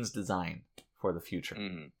of Gene's design for the future.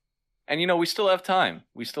 Mm-hmm. And we still have time.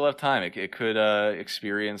 It could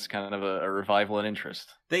experience kind of a revival in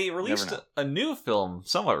interest. They released a new film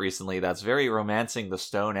somewhat recently that's very Romancing the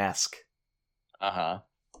Stone-esque.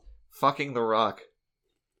 Fucking the Rock.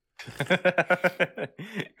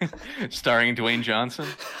 Starring Dwayne Johnson.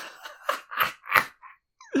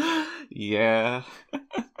 Yeah.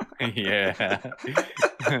 Yeah.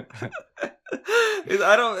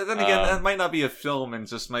 I don't. Then again, that might not be a film, and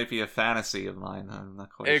just might be a fantasy of mine. I'm not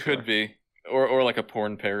quite sure. It could be, or like a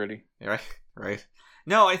porn parody. Right.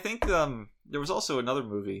 No, I think there was also another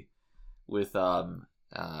movie with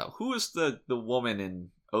who was the woman in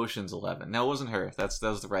Ocean's 11? No, it wasn't her. That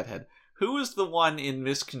was the redhead. Who was the one in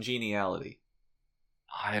Miss Congeniality?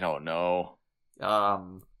 I don't know.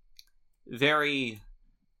 Very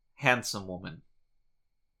handsome woman.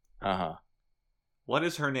 Uh-huh. What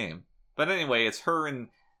is her name? But anyway, it's her and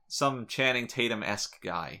some Channing Tatum-esque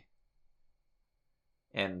guy.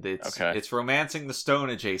 And it's Romancing the Stone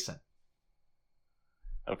adjacent.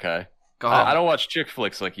 Okay. I don't watch chick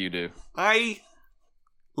flicks like you do.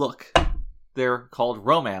 Look, they're called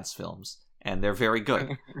romance films, and they're very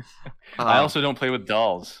good. I also don't play with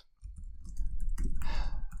dolls.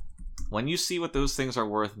 When you see what those things are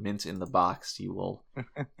worth mint in the box, you will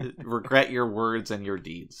regret your words and your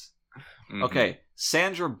deeds. Mm-hmm. Okay,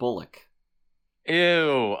 Sandra Bullock.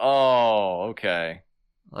 Ew. Oh, okay.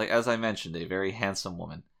 Like, as I mentioned, a very handsome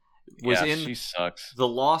woman. She sucks. The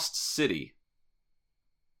Lost City.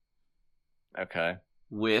 Okay.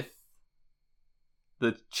 With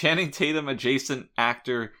the Channing Tatum adjacent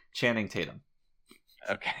actor Channing Tatum.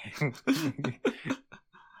 Okay.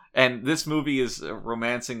 And this movie is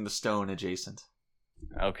Romancing the Stone adjacent.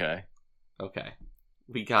 Okay.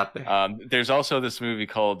 We got there. There's also this movie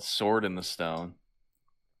called Sword in the Stone.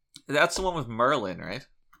 That's the one with Merlin, right?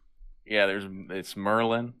 Yeah, it's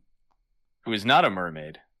Merlin, who is not a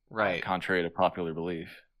mermaid. Right. Contrary to popular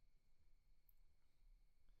belief.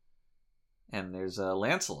 And there's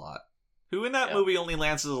Lancelot, who in that movie only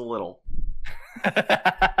lances a little.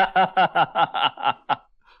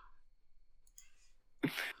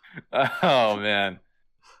 Oh, man.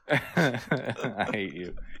 I hate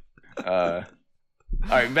you. All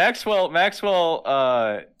right, Maxwell,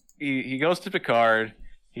 he goes to Picard.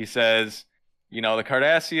 He says, the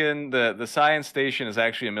Cardassian, the science station is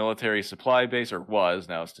actually a military supply base, or was,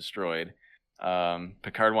 now it's destroyed.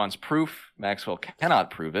 Picard wants proof. Maxwell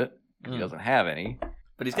cannot prove it. He doesn't have any.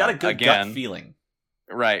 But he's got a good gut feeling.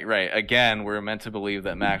 Right. Again, we're meant to believe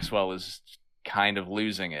that Maxwell is kind of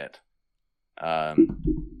losing it.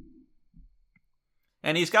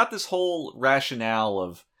 And he's got this whole rationale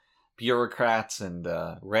of bureaucrats and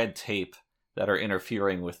red tape that are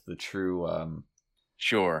interfering with the true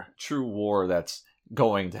war that's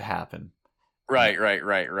going to happen. Right.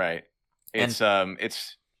 It's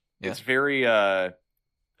very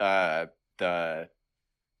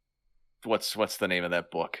what's the name of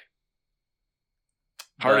that book?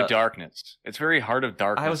 Heart of Darkness. It's very Heart of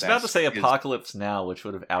Darkness. I was about to say Apocalypse Now, which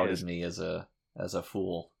would have outed me as a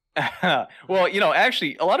fool. Well,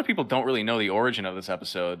 actually, a lot of people don't really know the origin of this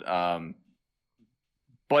episode.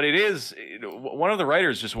 But it is one of the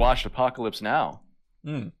writers just watched Apocalypse Now,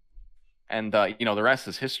 and the rest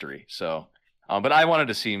is history. So, but I wanted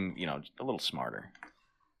to seem a little smarter.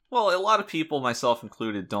 Well, a lot of people, myself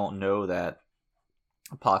included, don't know that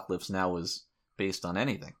Apocalypse Now was based on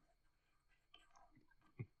anything.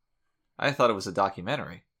 I thought it was a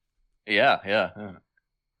documentary. Yeah.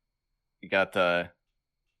 You got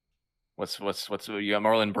what's you got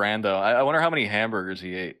Marlon Brando. I wonder how many hamburgers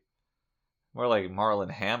he ate. More like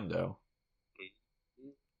Marlon Hamdo.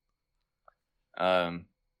 Marlon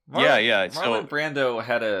Brando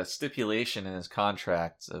had a stipulation in his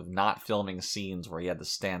contract of not filming scenes where he had to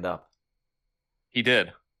stand up. He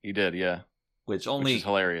did, yeah. Which is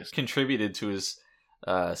hilarious. Contributed to his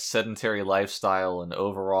sedentary lifestyle and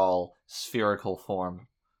overall spherical form.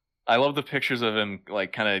 I love the pictures of him,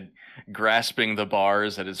 like, kind of grasping the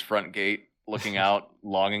bars at his front gate, looking out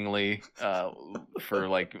longingly for,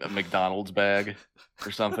 like, a McDonald's bag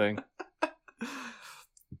or something.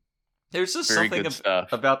 There's just something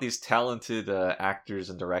about these talented actors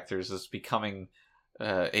and directors just becoming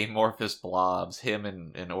amorphous blobs, him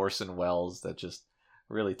and Orson Welles, that just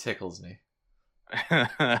really tickles me.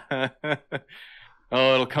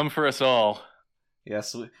 Oh, it'll come for us all.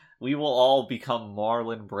 Yes, we will all become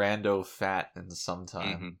Marlon Brando fat in some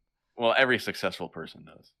time. Mm-hmm. Well, every successful person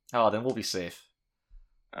does. Oh, then we'll be safe.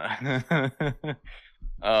 All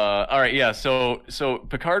right, yeah. So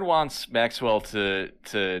Picard wants Maxwell to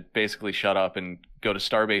basically shut up and go to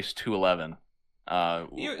Starbase 211,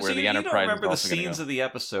 where the Enterprise. You don't remember the scenes of the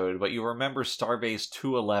episode, but you remember Starbase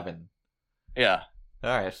 211. Yeah.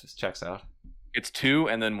 All right, this checks out. It's 2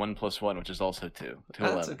 and then 1 + 1, which is also 2.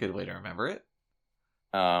 That's a good way to remember it.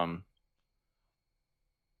 And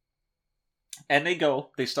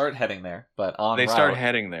they start heading there, but start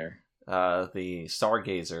heading there. The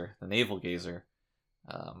Stargazer, the naval gazer.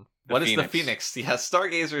 What is the Phoenix? Yeah,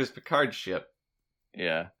 Stargazer is Picard's ship.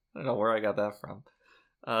 Yeah. I don't know where I got that from.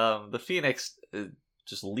 The Phoenix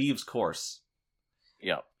just leaves course.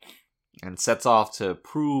 Yep. And sets off to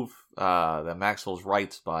prove that Maxwell's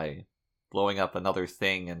right by blowing up another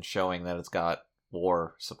thing and showing that it's got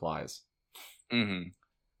war supplies. Mm-hmm.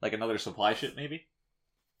 Like another supply ship, maybe?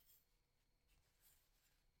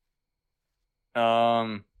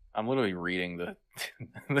 I'm literally reading the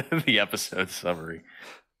the episode summary.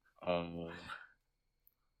 Put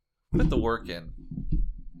the work in,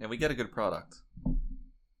 and we get a good product.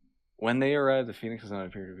 When they arrive, the Phoenix does not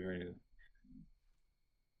appear to be ready to...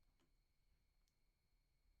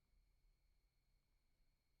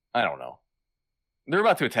 I don't know. They're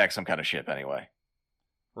about to attack some kind of ship anyway.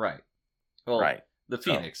 Right. Well, Right. the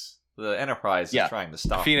Phoenix, the Enterprise, Yeah. is trying to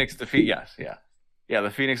stop. Phoenix, yes, yeah. Yeah, the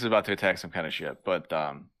Phoenix is about to attack some kind of ship, but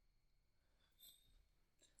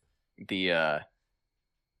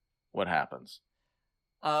what happens?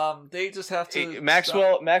 They just have to.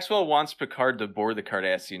 Maxwell wants Picard to board the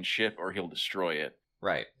Cardassian ship, or he'll destroy it.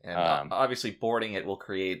 Right, and obviously boarding it will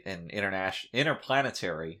create an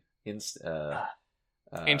interplanetary.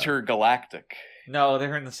 Intergalactic. No,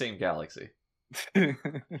 they're in the same galaxy.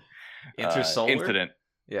 Intersolar incident.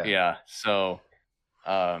 Yeah. Yeah. So,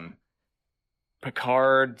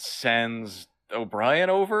 Picard sends O'Brien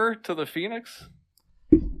over to the Phoenix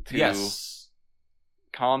to yes.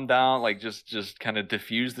 calm down, like just kind of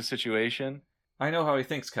diffuse the situation. I know how he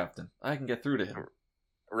thinks, Captain. I can get through to him.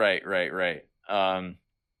 Right. And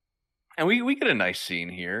we get a nice scene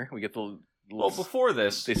here. We get the well, before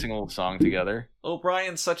this, they sing a little song together.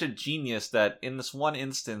 O'Brien's such a genius that in this one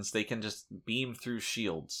instance they can just beam through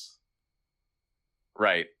shields.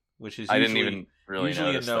 Right. Which is I didn't even really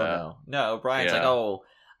notice that. No, O'Brien's like, oh,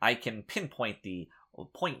 I can pinpoint the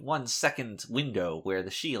 0.1 second window where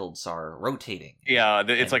the shields are rotating. Yeah,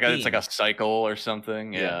 it's like a cycle or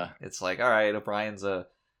something. Yeah. It's like, all right, O'Brien's a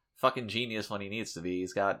fucking genius when he needs to be.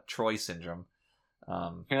 He's got Troy syndrome.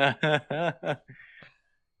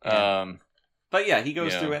 But yeah, he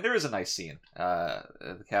goes through, and there is a nice scene.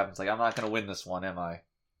 The captain's like, I'm not going to win this one, am I?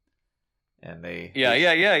 And they...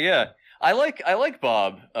 Yeah. I like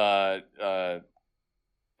Bob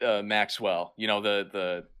Maxwell. You know,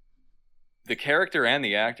 the character and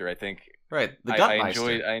the actor, I think. Right, the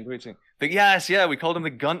Guntmeister. I enjoyed seeing... Yes, we called him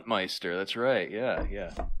the Guntmeister. That's right,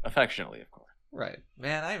 yeah. Affectionately, of course. Right.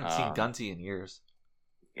 Man, I haven't seen Gunty in years.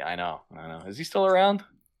 Yeah, I know. Is he still around?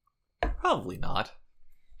 Probably not.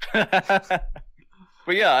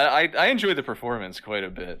 But yeah, I enjoyed the performance quite a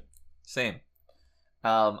bit. Same.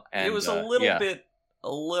 It was a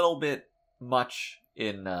little bit much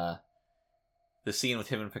in the scene with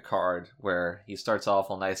him and Picard, where he starts off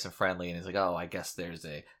all nice and friendly, and he's like, "Oh, I guess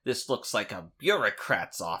this looks like a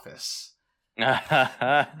bureaucrat's office."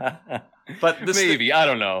 But maybe I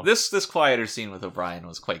don't know. This quieter scene with O'Brien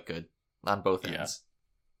was quite good on both ends.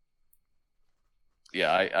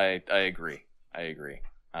 Yeah, I agree.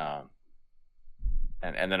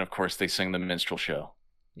 And then of course they sing the minstrel show.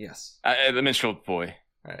 Yes. The minstrel boy.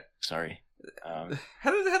 Right. Sorry. How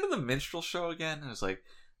did the minstrel show again? It was like,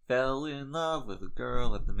 fell in love with a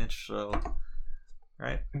girl at the minstrel show.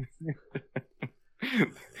 Right?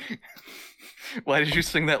 Why did you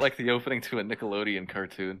sing that like the opening to a Nickelodeon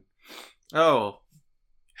cartoon? Oh.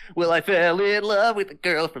 Well, I fell in love with a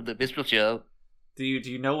girl from the minstrel show. Do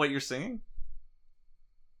you know what you're singing?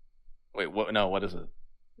 Wait, what? No, what is it?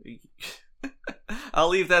 I'll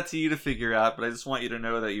leave that to you to figure out, but I just want you to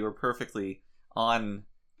know that you were perfectly on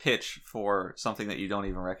pitch for something that you don't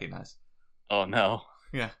even recognize. Oh, no.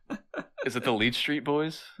 Yeah. Is it the Leech Street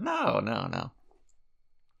Boys? No.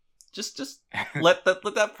 Just let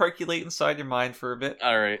that percolate inside your mind for a bit.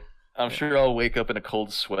 All right. I'm sure I'll wake up in a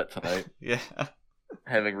cold sweat tonight. Yeah.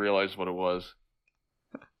 Having realized what it was.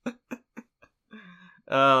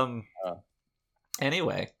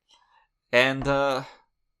 Anyway. And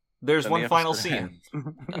there's one final scene.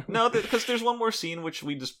 No, because there's one more scene which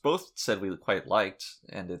we just both said we quite liked,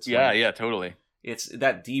 and it's totally. It's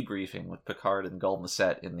that debriefing with Picard and Gul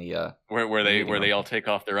Macet in the where they all take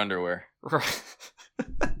off their underwear. Right.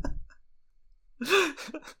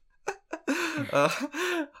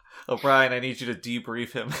 O'Brien, I need you to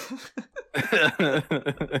debrief him.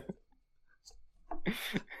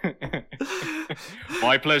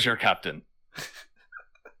 My pleasure, Captain.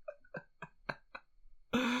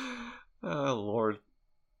 Oh Lord.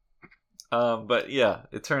 But yeah,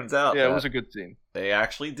 it turns out it was a good scene. They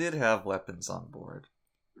actually did have weapons on board.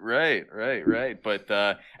 Right.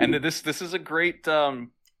 But and this is a great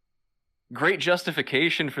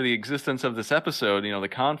justification for the existence of this episode. You know, the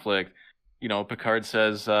conflict. You know, Picard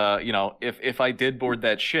says, you know, if I did board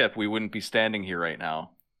that ship, we wouldn't be standing here right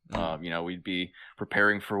now. You know, we'd be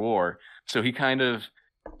preparing for war. So he kind of is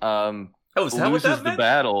that loses what that the meant?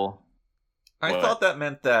 battle. I thought that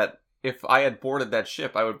meant that if I had boarded that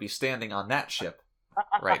ship, I would be standing on that ship.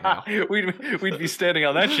 right now. We'd be standing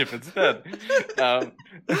on that ship instead.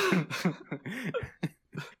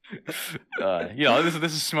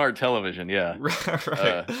 This is smart television. Yeah,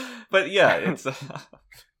 Right. But yeah, it's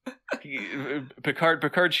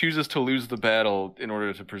Picard chooses to lose the battle in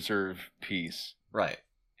order to preserve peace. right.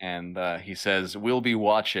 And he says, "We'll be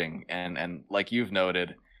watching." And like you've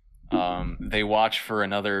noted, they watch for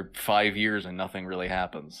another 5 years and nothing really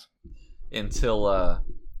happens Until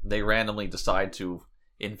they randomly decide to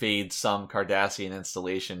invade some Cardassian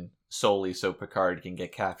installation solely so Picard can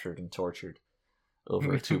get captured and tortured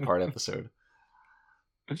over a 2-part episode.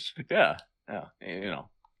 Yeah.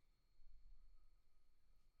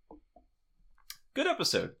 Good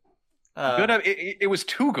episode. It was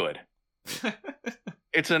too good.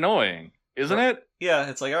 It's annoying, isn't it? Yeah,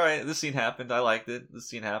 it's like, all right, this scene happened. I liked it. This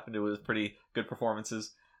scene happened. It was pretty good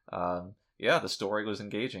performances. Yeah, the story was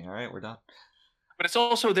engaging. All right, we're done. But it's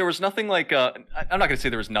also, there was nothing like, I'm not going to say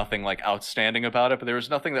there was nothing like outstanding about it, but there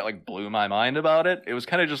was nothing that like blew my mind about it. It was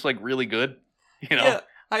kind of just like really good, you know?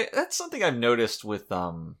 Yeah, that's something I've noticed with,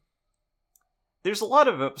 there's a lot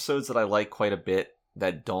of episodes that I like quite a bit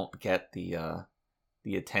that don't get the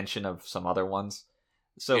attention of some other ones.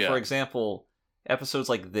 So, for example, episodes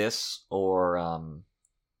like this, or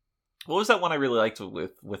what was that one I really liked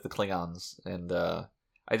with the Klingons? And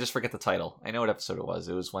I just forget the title. I know what episode it was.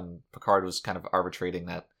 It was when Picard was kind of arbitrating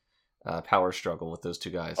that power struggle with those two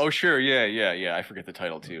guys. Oh, sure, yeah. I forget the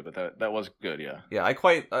title too, but that was good, yeah. Yeah,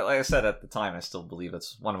 like I said at the time, I still believe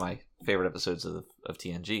it's one of my favorite episodes of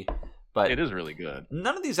TNG. But it is really good.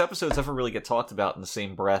 None of these episodes ever really get talked about in the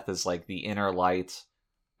same breath as like the Inner Light,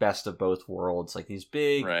 Best of Both Worlds, like these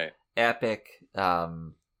big, epic,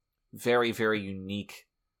 very, very unique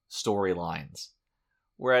storylines.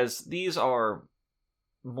 Whereas these are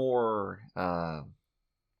more, I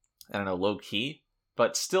don't know, low key,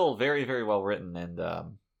 but still very, very well written and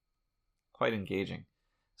quite engaging.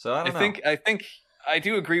 So I think I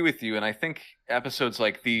do agree with you, and I think episodes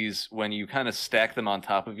like these, when you kind of stack them on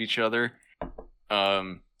top of each other,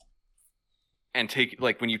 and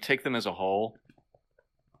when you take them as a whole,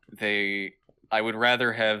 I would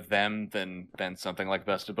rather have them than something like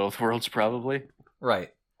Best of Both Worlds, probably.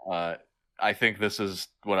 Right. I think this is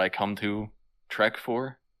what I come to Trek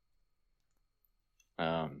for.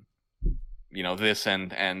 This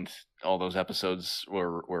and all those episodes where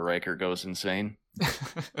Riker goes insane.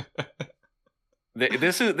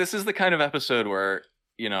 This is the kind of episode where,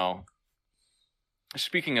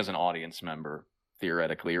 speaking as an audience member,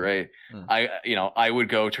 theoretically, right? I would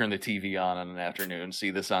go turn the TV on an afternoon,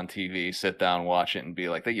 see this on TV, sit down, watch it, and be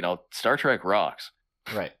like, Star Trek rocks.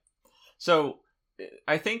 Right. So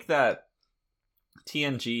I think that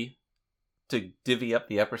TNG, to divvy up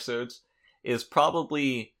the episodes, is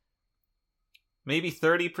probably maybe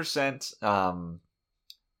 30%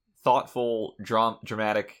 thoughtful,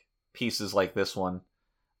 dramatic pieces like this one,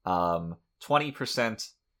 20%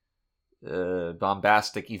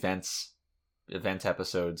 bombastic event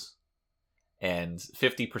episodes, and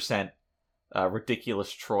 50%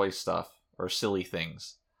 ridiculous Troy stuff or silly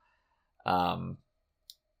things.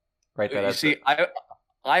 Right. You see,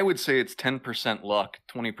 I would say it's 10% luck,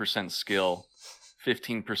 20% skill,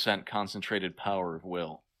 15% concentrated power of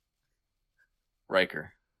will.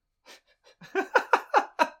 Riker.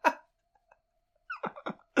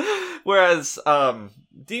 Whereas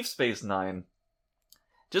Deep Space Nine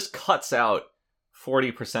just cuts out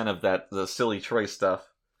 40% of the silly Troy stuff.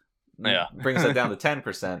 Yeah. Brings that down to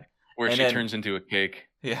 10%. Where she turns into a cake.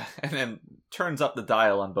 Yeah, and then turns up the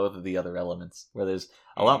dial on both of the other elements, where there's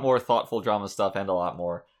a lot more thoughtful drama stuff and a lot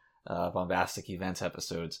more bombastic events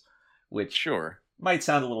episodes, which might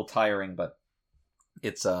sound a little tiring, but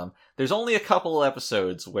it's there's only a couple of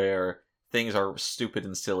episodes where things are stupid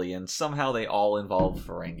and silly, and somehow they all involve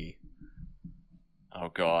Ferengi. Oh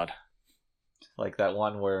God. Like that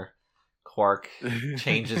one where Quark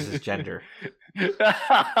changes his gender.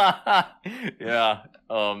 Yeah.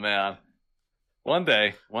 Oh man. One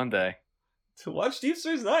day. To watch Deep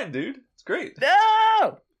Space Nine, dude. It's great.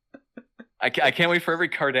 No! I can't wait for every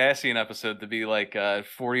Cardassian episode to be like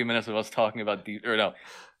 40 minutes of us talking about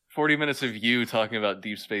 40 minutes of you talking about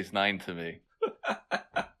Deep Space Nine to me.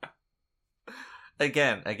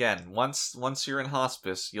 Again, once you're in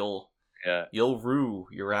hospice, you'll rue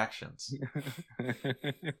your actions.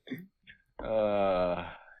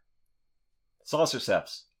 Saucer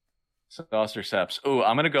Seps. Oh,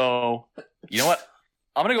 I'm gonna go. You know what?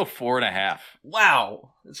 I'm gonna go 4.5.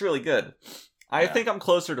 Wow, that's really good. I think I'm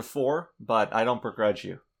closer to 4, but I don't begrudge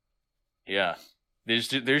you. Yeah, there's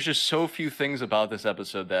just so few things about this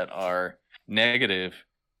episode that are negative,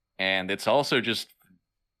 and it's also just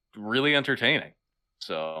really entertaining.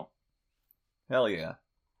 So, Hell yeah.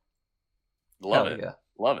 love Hell it. yeah.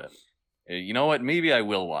 Love it. You know what? Maybe I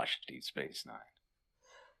will watch Deep Space Nine.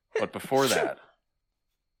 But before that,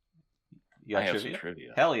 You got I have trivia? some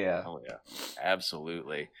trivia. Hell yeah. Oh, yeah.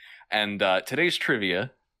 Absolutely. And today's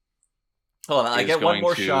trivia. Hold on, I is get one going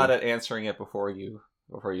more to- shot at answering it before you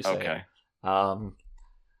say Okay. it.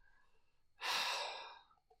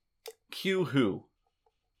 Q who?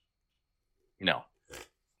 No.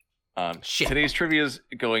 Shit. Today's trivia is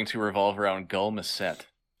going to revolve around Gul Macet.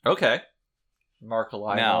 Okay. Mark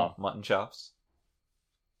Lionel, Now- mutton chops.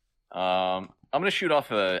 I'm going to shoot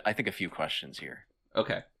off, I think, a few questions here.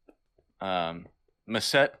 Okay.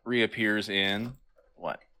 Macet reappears in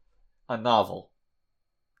what? A novel.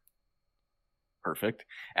 Perfect.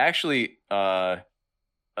 Actually, a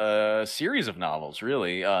series of novels,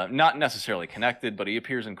 really. Not necessarily connected, but he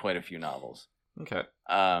appears in quite a few novels. Okay.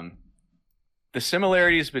 The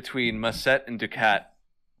similarities between Macet and Ducat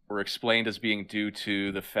were explained as being due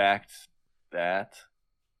to the fact that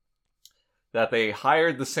That they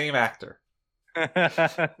hired the same actor.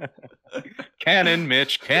 Canon,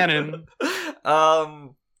 Mitch, canon.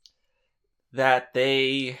 That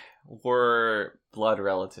they were blood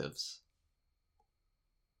relatives.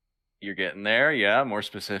 You're getting there, yeah. More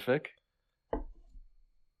specific.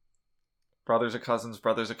 Brothers or cousins,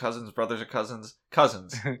 brothers or cousins, brothers or cousins,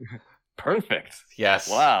 cousins. Perfect. Yes.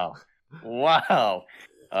 Wow.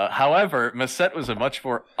 However, Macet was a much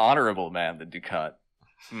more honorable man than Ducat.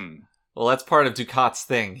 Well, that's part of Ducat's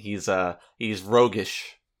thing. He's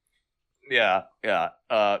roguish. Yeah.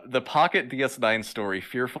 The Pocket DS9 story,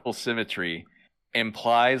 Fearful Symmetry,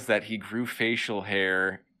 implies that he grew facial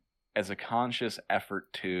hair as a conscious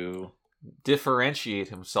effort to Differentiate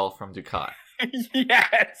himself from Ducat.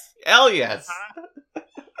 Yes. Hell yes.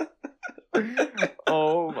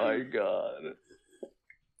 Oh my god.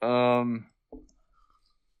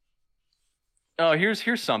 Oh,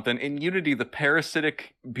 here's something. In Unity, the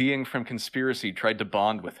parasitic being from Conspiracy tried to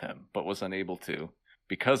bond with him, but was unable to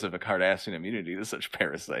because of a Cardassian immunity to such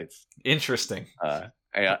parasites. Interesting. Yeah.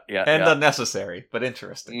 And unnecessary, but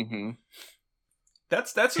interesting. Mm-hmm.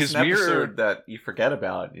 That's just His an mirror- episode that you forget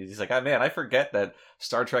about. He's like, oh man, I forget that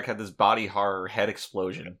Star Trek had this body horror head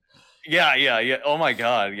explosion. Yeah. Oh my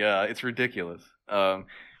god, yeah, it's ridiculous.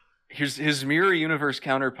 His mirror universe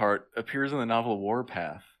counterpart appears in the novel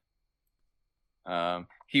Warpath.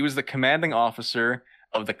 He was the commanding officer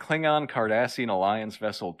of the Klingon Cardassian Alliance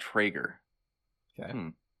vessel Traeger. Okay. Hmm.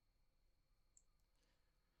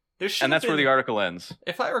 There should And have that's where been- the article ends.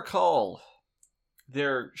 If I recall,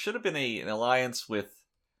 there should have been an alliance with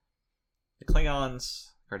the Klingons,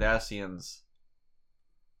 Cardassians,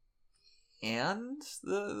 and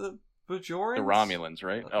the Bajorans. The Romulans,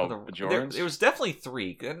 right? Oh, Bajorans? It was definitely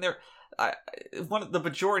three, and one of the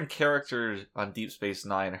Bajoran characters on Deep Space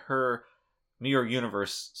Nine. Her Mirror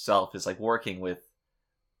Universe self is like working with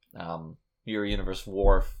Mirror Universe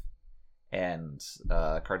Worf and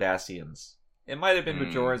Cardassians. It might have been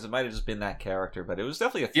Bajorans. It might have just been that character, but it was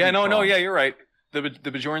definitely a three. Yeah, no, yeah, you're right. The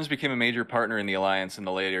Bajorans became a major partner in the Alliance in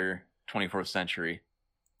the later 24th century,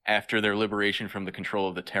 after their liberation from the control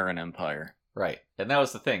of the Terran Empire. Right, and that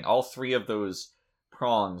was the thing. All three of those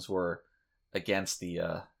prongs were against the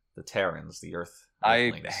Terrans, the Earth. I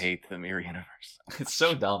Earthlings. hate the Mirror Universe. It's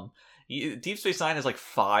so dumb. Deep Space Nine has like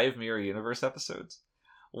 5 Mirror Universe episodes.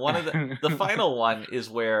 One of the final one is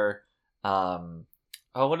where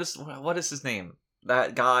what is his name?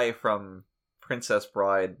 That guy from Princess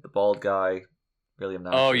Bride, the bald guy, William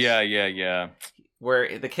Nunn. Oh yeah.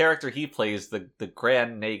 Where the character he plays, the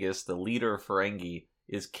Grand Nagus, the leader of Ferengi,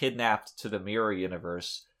 is kidnapped to the Mirror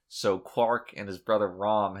Universe. So Quark and his brother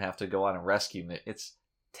Rom have to go on a rescue mission. It's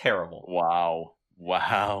terrible.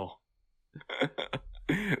 Wow.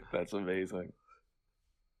 That's amazing.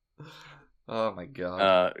 Oh my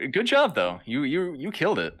god. Good job though. You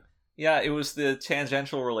killed it. Yeah, it was the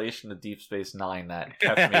tangential relation to Deep Space Nine that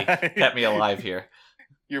kept me alive here.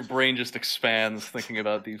 Your brain just expands thinking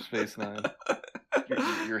about Deep Space Nine.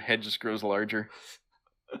 Your head just grows larger,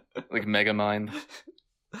 like Megamind.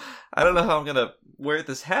 I don't know how I'm gonna wear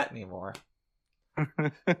this hat anymore.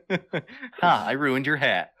 I ruined your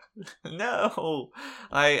hat. No,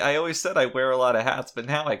 I always said I wear a lot of hats, but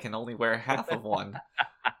now I can only wear half of one.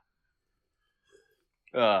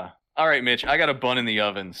 All right, Mitch. I got a bun in the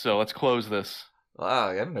oven, so let's close this. Wow,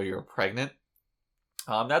 I didn't know you were pregnant.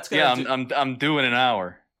 That's gonna. I'm due in an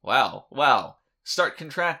hour. Wow. Start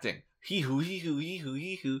contracting.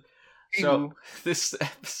 Hee-hoo. So, this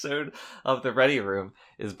episode of the Readier Room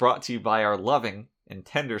is brought to you by our loving and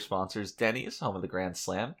tender sponsors, Denny's, home of the Grand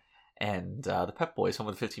Slam, and the Pep Boys, home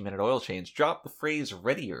of the 15-minute oil change. Drop the phrase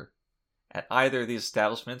Readier at either of these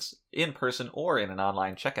establishments, in person or in an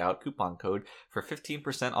online checkout coupon code for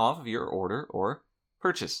 15% off of your order or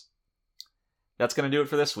purchase. That's going to do it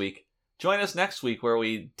for this week. Join us next week where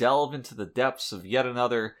we delve into the depths of yet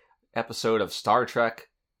another episode of Star Trek: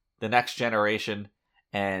 The Next Generation,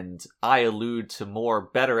 and I allude to more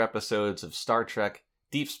better episodes of Star Trek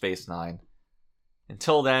Deep Space Nine.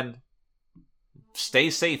 Until then, stay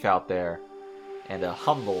safe out there, and a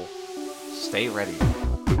humble stay ready.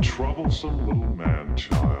 The troublesome little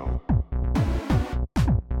man-child.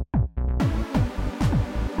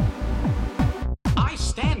 I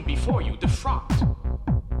stand before you defrocked,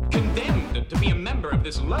 condemned to be a member of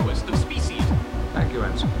this lowest of species. Thank you,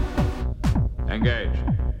 Ensign. Engage.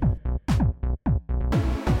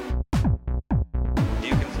 Do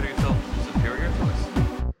you consider yourself superior to us?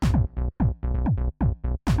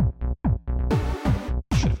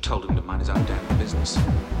 Should have told him to mind his own damn business.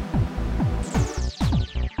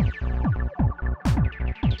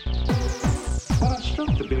 But I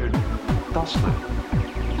stroked the beard thusly.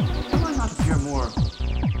 Do I not appear more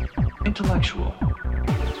intellectual?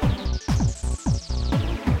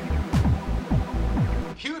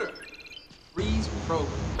 Computer, freeze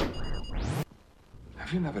program.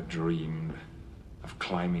 Have you never dreamed of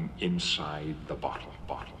climbing inside the bottle?